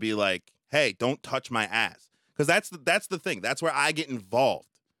to be like, hey, don't touch my ass. Because that's the thing. That's where I get involved,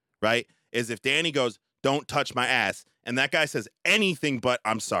 right? Is if Danny goes, don't touch my ass, and that guy says anything but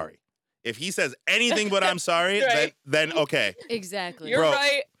I'm sorry. If he says anything but I'm sorry, Right. then okay. Exactly. You're Bro.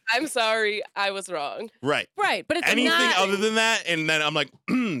 right. I'm sorry. I was wrong. Right. Right, but it's Anything not. other than that, and then I'm like,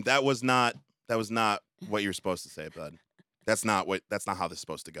 that was not what you're supposed to say, bud. That's not how this is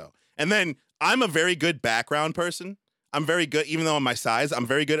supposed to go. And then I'm a very good background person. I'm very good, even though I'm my size, I'm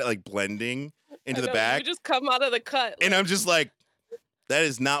very good at like blending into I the know, back. You just come out of the cut. And I'm just like, that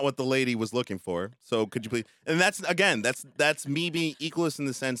is not what the lady was looking for. So could you please? And that's me being equalist in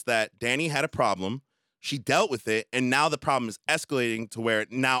the sense that Danny had a problem. She dealt with it, and now the problem is escalating to where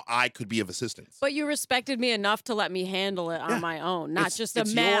now I could be of assistance. But you respected me enough to let me handle it Yeah. on my own, not It's- just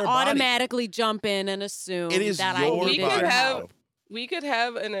it's your body. automatically jump in and assume It is that your I we needed could your body. have help. we could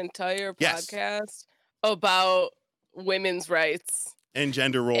have an entire Yes. podcast about women's rights And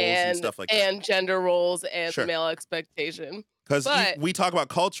gender roles and stuff like that. and gender roles and Sure. male expectation. Because but- we talk about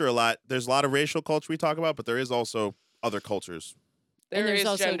culture a lot. There's a lot of racial culture we talk about, but there is also other cultures. And There there's is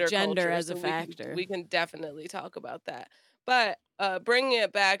also gender gender culture, as a so we can- factor. We can definitely talk about that. But bringing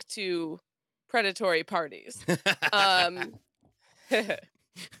it back to predatory parties, um,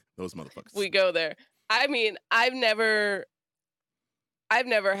 Those motherfuckers. we go there. I mean, I've never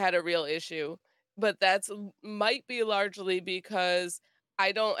had a real issue, but that's might be largely because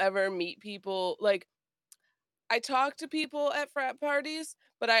I don't ever meet people like I talk to people at frat parties,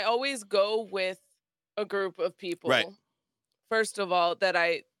 but I always go with a group of people. Right. First of all, that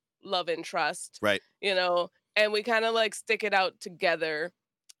I love and trust. Right. You know, and we kind of like stick it out together.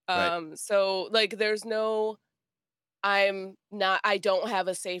 Right. So like there's no I don't have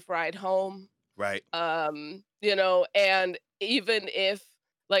a safe ride home. Right. You know, and even if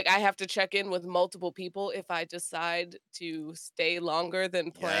like I have to check in with multiple people if I decide to stay longer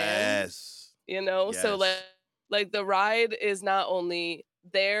than planned, Yes. you know, so Yes. like the ride is not only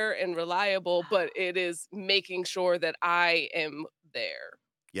there and reliable, but it is making sure that I am there.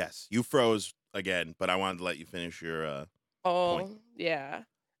 Yes. You froze again, but I wanted to let you finish your Oh, yeah.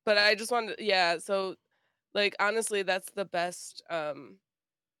 But I just wanted, yeah. So, like, honestly, that's the best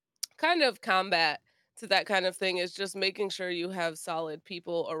kind of combat to that kind of thing is just making sure you have solid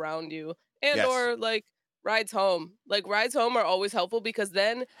people around you and Yes. or like rides home. Like, rides home are always helpful because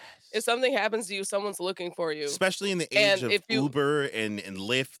then if something happens to you, someone's looking for you. especially in the And age of if you- Uber and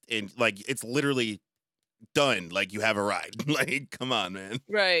Lyft and like it's literally done. Like you have a ride. Like, come on, man.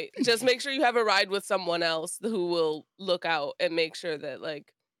 Right. Just make sure you have a ride with someone else who will look out and make sure that,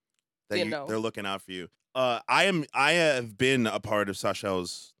 like, That You know. they're looking out for you. I have been a part of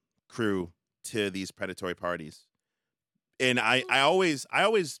Sachel's crew to these predatory parties. And I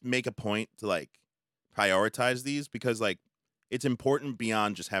always make a point to like prioritize these because like it's important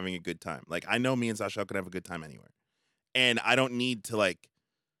beyond just having a good time. Like I know me and Sachel could have a good time anywhere. And I don't need to like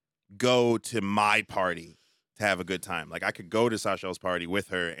go to my party to have a good time. Like I could go to Sachel's party with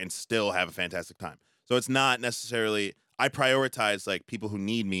her and still have a fantastic time. So it's not necessarily I prioritize like people who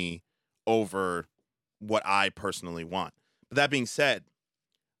need me over what I personally want. But that being said,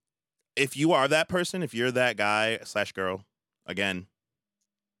 if you are that person, if you're that guy / girl, again,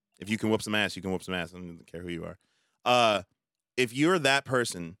 if you can whoop some ass, you can whoop some ass. I don't care who you are. If you're that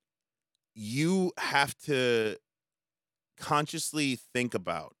person, you have to consciously think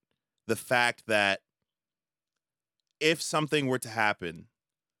about the fact that if something were to happen,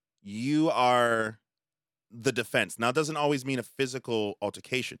 you are the defense. Now, it doesn't always mean a physical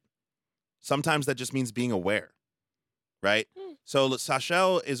altercation. Sometimes that just means being aware, right? So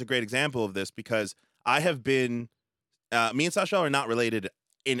Sachel is a great example of this because I have been, me and Sachel are not related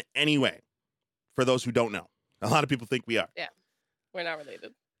in any way, for those who don't know. A lot of people think we are. we're not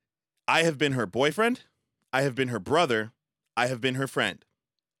related. I have been her boyfriend. I have been her brother. I have been her friend.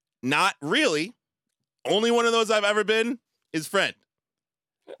 Not really. Only one of those I've ever been is friend.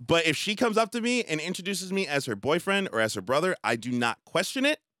 But if she comes up to me and introduces me as her boyfriend or as her brother, I do not question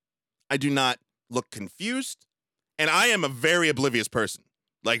it. I do not look confused. And I am a very oblivious person.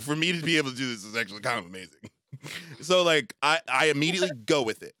 Like, for me to be able to do this is actually kind of amazing. So, like, I immediately go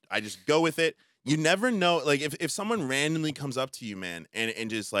with it. I just go with it. You never know. Like, if someone randomly comes up to you, man, and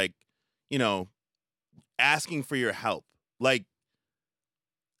just, like, you know, asking for your help, like,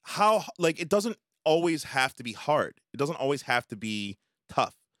 it doesn't always have to be hard. It doesn't always have to be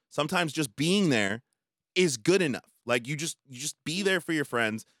tough. Sometimes just being there is good enough. Like, you just be there for your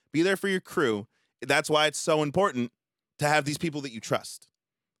friends, be there for your crew. That's why it's so important to have these people that you trust.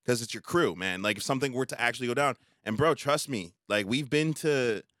 Because it's your crew, man. Like if something were to actually go down, and bro, trust me, like we've been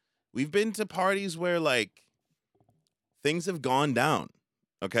to parties where like things have gone down.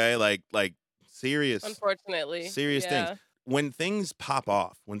 Okay, like serious Unfortunately. things. Yeah. When things pop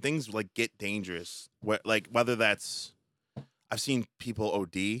off, when things like get dangerous, like whether that's, I've seen people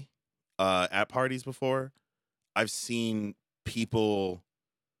OD at parties before. I've seen people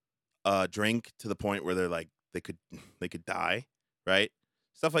drink to the point where they're like they could die, right?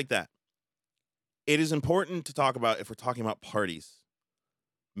 Stuff like that. It is important to talk about, if we're talking about parties,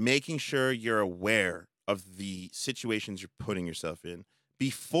 making sure you're aware of the situations you're putting yourself in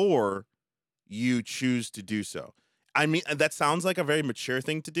before you choose to do so. I mean, that sounds like a very mature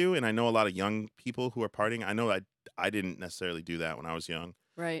thing to do, and I know a lot of young people who are partying. I know I didn't necessarily do that when I was young.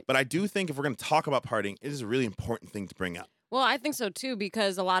 Right. But I do think if we're going to talk about partying, it is a really important thing to bring up. Well, I think so too,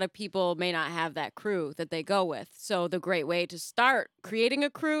 because a lot of people may not have that crew that they go with. So the great way to start creating a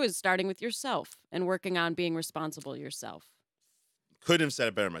crew is starting with yourself and working on being responsible yourself. Couldn't have said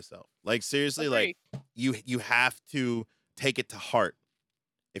it better myself. Like, seriously, Agree. like you have to take it to heart.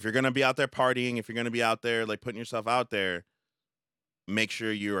 If you're going to be out there partying, if you're going to be out there like putting yourself out there, make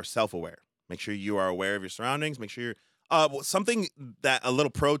sure you are self-aware. Make sure you are aware of your surroundings. Make sure you're something that a little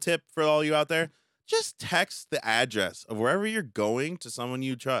pro tip for all you out there, just text the address of wherever you're going to someone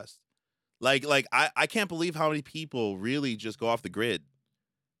you trust. Like I can't believe how many people really just go off the grid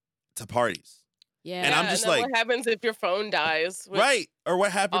to parties. Yeah. And I'm just then like, what happens if your phone dies? Which right. Or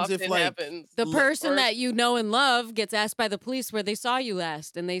what happens if often like happens. the person or- that you know and love gets asked by the police where they saw you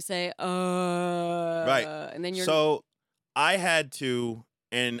last, and they say, Right. and then you're So I had to,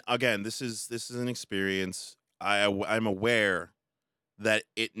 and again, this is an experience. I'm aware that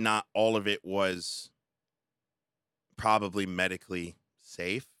not all of it was probably medically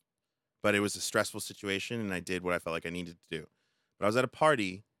safe, but it was a stressful situation, and I did what I felt like I needed to do. But I was at a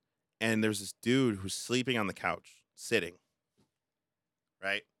party, and there's this dude who's sleeping on the couch, sitting,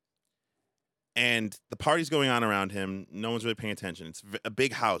 right? And the party's going on around him. No one's really paying attention. It's a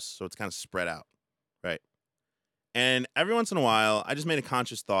big house, so it's kind of spread out, right? And every once in a while, I just made a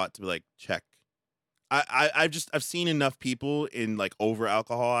conscious thought to be like, check. I've seen enough people in like over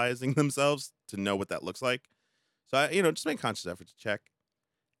alcoholizing themselves to know what that looks like. So I, just make a conscious effort to check.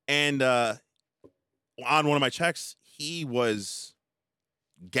 And on one of my checks, he was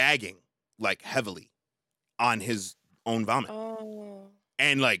gagging like heavily on his own vomit. Oh.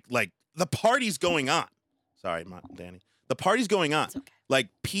 And like the party's going on. Sorry, Danny. The party's going on. It's okay. Like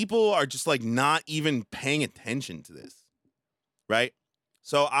people are just like not even paying attention to this. Right?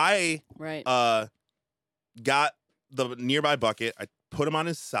 So I right. got the nearby bucket. I put him on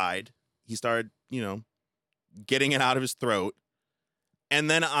his side. He started, getting it out of his throat. And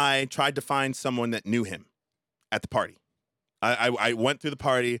then I tried to find someone that knew him at the party. I went through the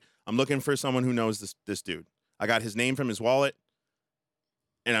party. I'm looking for someone who knows this dude. I got his name from his wallet,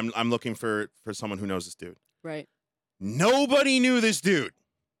 and I'm looking for someone who knows this dude. Right. Nobody knew this dude.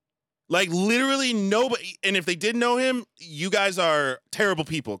 Like literally nobody. And if they did know him, you guys are terrible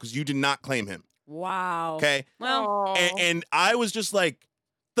people because you did not claim him. Wow. Okay. Well, Aw. And I was just like,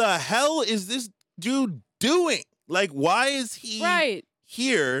 the hell is this dude doing? Like, why is he right.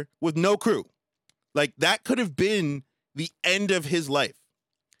 here with no crew? Like, that could have been the end of his life.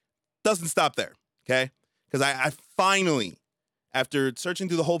 Doesn't stop there, okay? Because I finally, after searching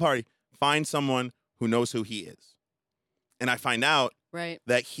through the whole party, find someone who knows who he is. And I find out Right.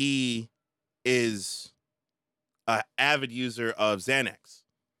 that he is an avid user of Xanax,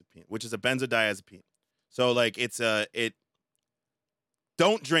 which is a benzodiazepine. So, like,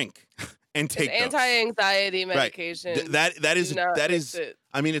 don't drink and take It's those. anti-anxiety medication. That is Do not that mix is. it.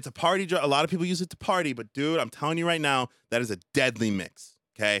 I mean, it's a party drug. A lot of people use it to party, but dude, I'm telling you right now, that is a deadly mix.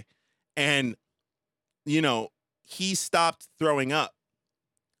 Okay, and he stopped throwing up,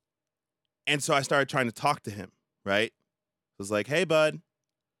 and so I started trying to talk to him. Right, I was like, "Hey, bud,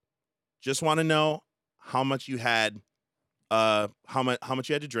 just want to know how much you had, how much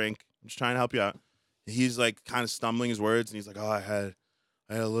you had to drink. I'm just trying to help you out." He's like kind of stumbling his words, and he's like, "Oh, I had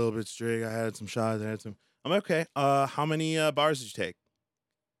a little bit straight. I had some shots. I had some." I'm like, "Okay. How many bars did you take?"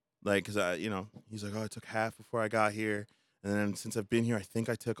 Like, cause he's like, "Oh, I took half before I got here, and then since I've been here, I think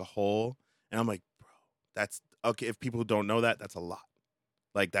I took a whole." And I'm like, "Bro, that's okay. If people don't know that, that's a lot.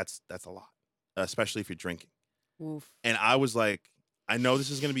 Like, that's a lot, especially if you're drinking." Oof. And I was like, "I know this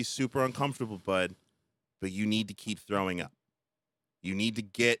is gonna be super uncomfortable, bud, but you need to keep throwing up. You need to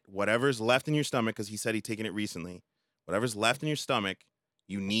get whatever's left in your stomach, because he said he'd taken it recently. Whatever's left in your stomach,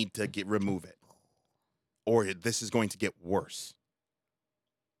 you need to remove it, or this is going to get worse."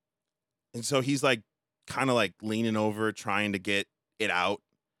 And so he's like, kind of like leaning over, trying to get it out.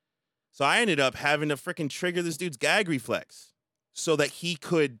 So I ended up having to freaking trigger this dude's gag reflex so that he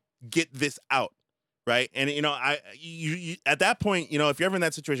could get this out. right? And you at that point, if you're ever in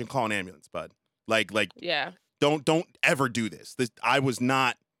that situation, call an ambulance, bud. Like Yeah. don't ever do this. I was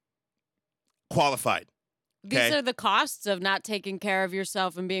not qualified. These Okay. are the costs of not taking care of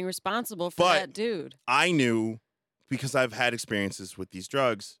yourself and being responsible for But- that dude. I knew, because I've had experiences with these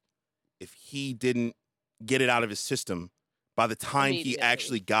drugs, if he didn't get it out of his system, by the time he Immediately.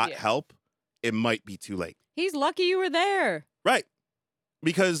 actually got Yeah. help, it might be too late. He's lucky you were there. Right.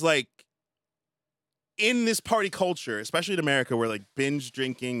 Because in this party culture, especially in America, where binge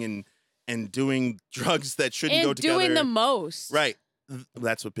drinking and doing drugs that shouldn't go And together. doing the most. Right.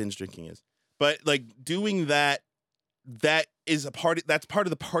 That's what binge drinking is. But doing that is that's part of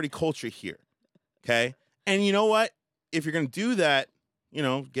the party culture here. Okay? And you know what? If you're going to do that,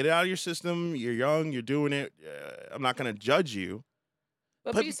 get it out of your system. You're young, you're doing it. I'm not going to judge you.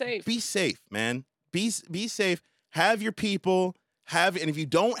 But be safe. Be safe, man. Be safe. Have your people. And if you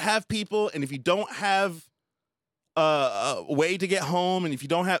don't have people, and if you don't have a way to get home, and if you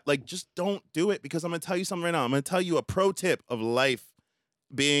don't have, just don't do it, because I'm going to tell you something right now. I'm going to tell you a pro tip of life,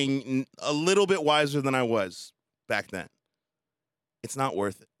 being a little bit wiser than I was back then. It's not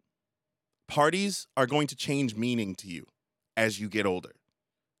worth it. Parties are going to change meaning to you as you get older.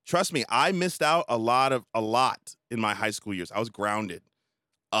 Trust me, I missed out a lot in my high school years. I was grounded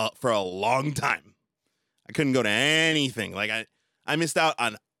for a long time. I couldn't go to anything. I missed out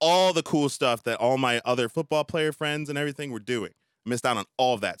on all the cool stuff that all my other football player friends and everything were doing. I missed out on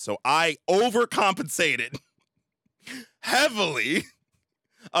all of that. So I overcompensated heavily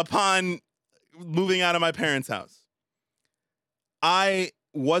upon moving out of my parents' house. I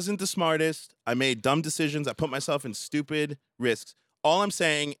wasn't the smartest. I made dumb decisions. I put myself in stupid risks. All I'm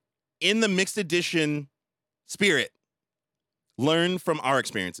saying, in the mixed edition spirit, learn from our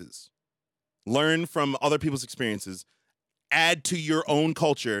experiences. Learn from other people's experiences. Add to your own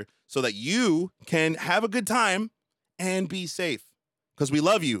culture so that you can have a good time and be safe. Because we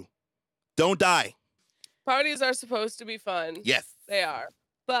love you. Don't die. Parties are supposed to be fun. Yes. They are.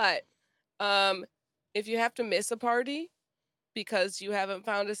 But if you have to miss a party because you haven't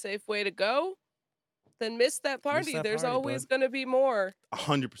found a safe way to go, then miss that party. that There's party, always bud. going to be more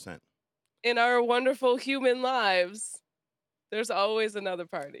 100%. in our wonderful human lives. There's always another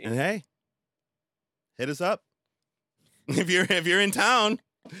party. And hey, hit us up. If you're in town,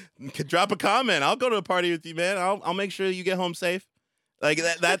 drop a comment. I'll go to a party with you, man. I'll make sure you get home safe.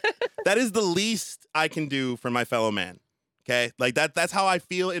 That is the least I can do for my fellow man. Okay? That's how I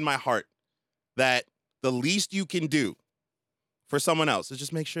feel in my heart. That the least you can do for someone else is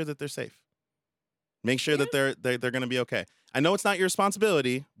just make sure that they're safe. Make sure that they're going to be okay. I know it's not your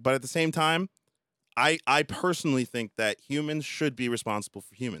responsibility, but at the same time, I personally think that humans should be responsible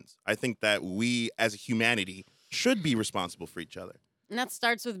for humans. I think that we as a humanity should be responsible for each other. And that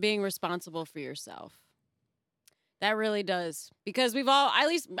starts with being responsible for yourself. That really does. Because we've all, at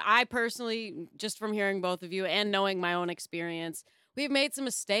least I personally, just from hearing both of you and knowing my own experience, we've made some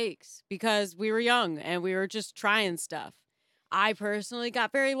mistakes because we were young and we were just trying stuff. I personally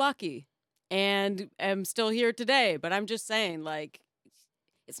got very lucky and am still here today. But I'm just saying,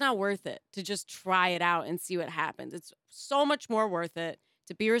 it's not worth it to just try it out and see what happens. It's so much more worth it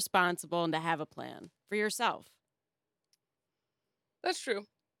to be responsible and to have a plan for yourself. That's true.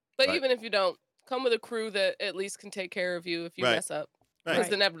 But Right. even if you don't, come with a crew that at least can take care of you if you Right. mess up. Right.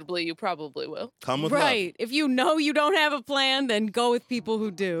 Because inevitably you probably will. Come with Right. If you know you don't have a plan, then go with people who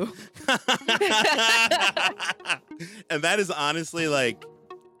do. love. And that is honestly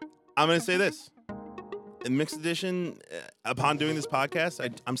I'm going to say this. In Mixed Edition, upon doing this podcast,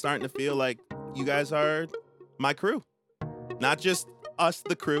 I'm starting to feel like you guys are my crew. Not just us,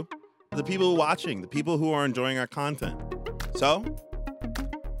 the crew, the people watching, the people who are enjoying our content. So,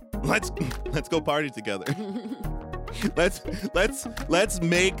 let's go party together. Let's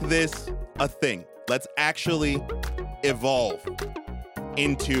make this a thing. Let's actually evolve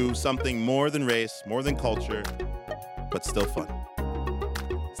into something more than race, more than culture, but still fun.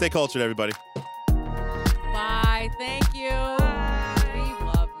 Stay cultured, everybody. Bye. Thank you. We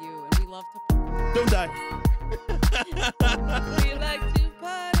love you and we love to. Don't die. We like to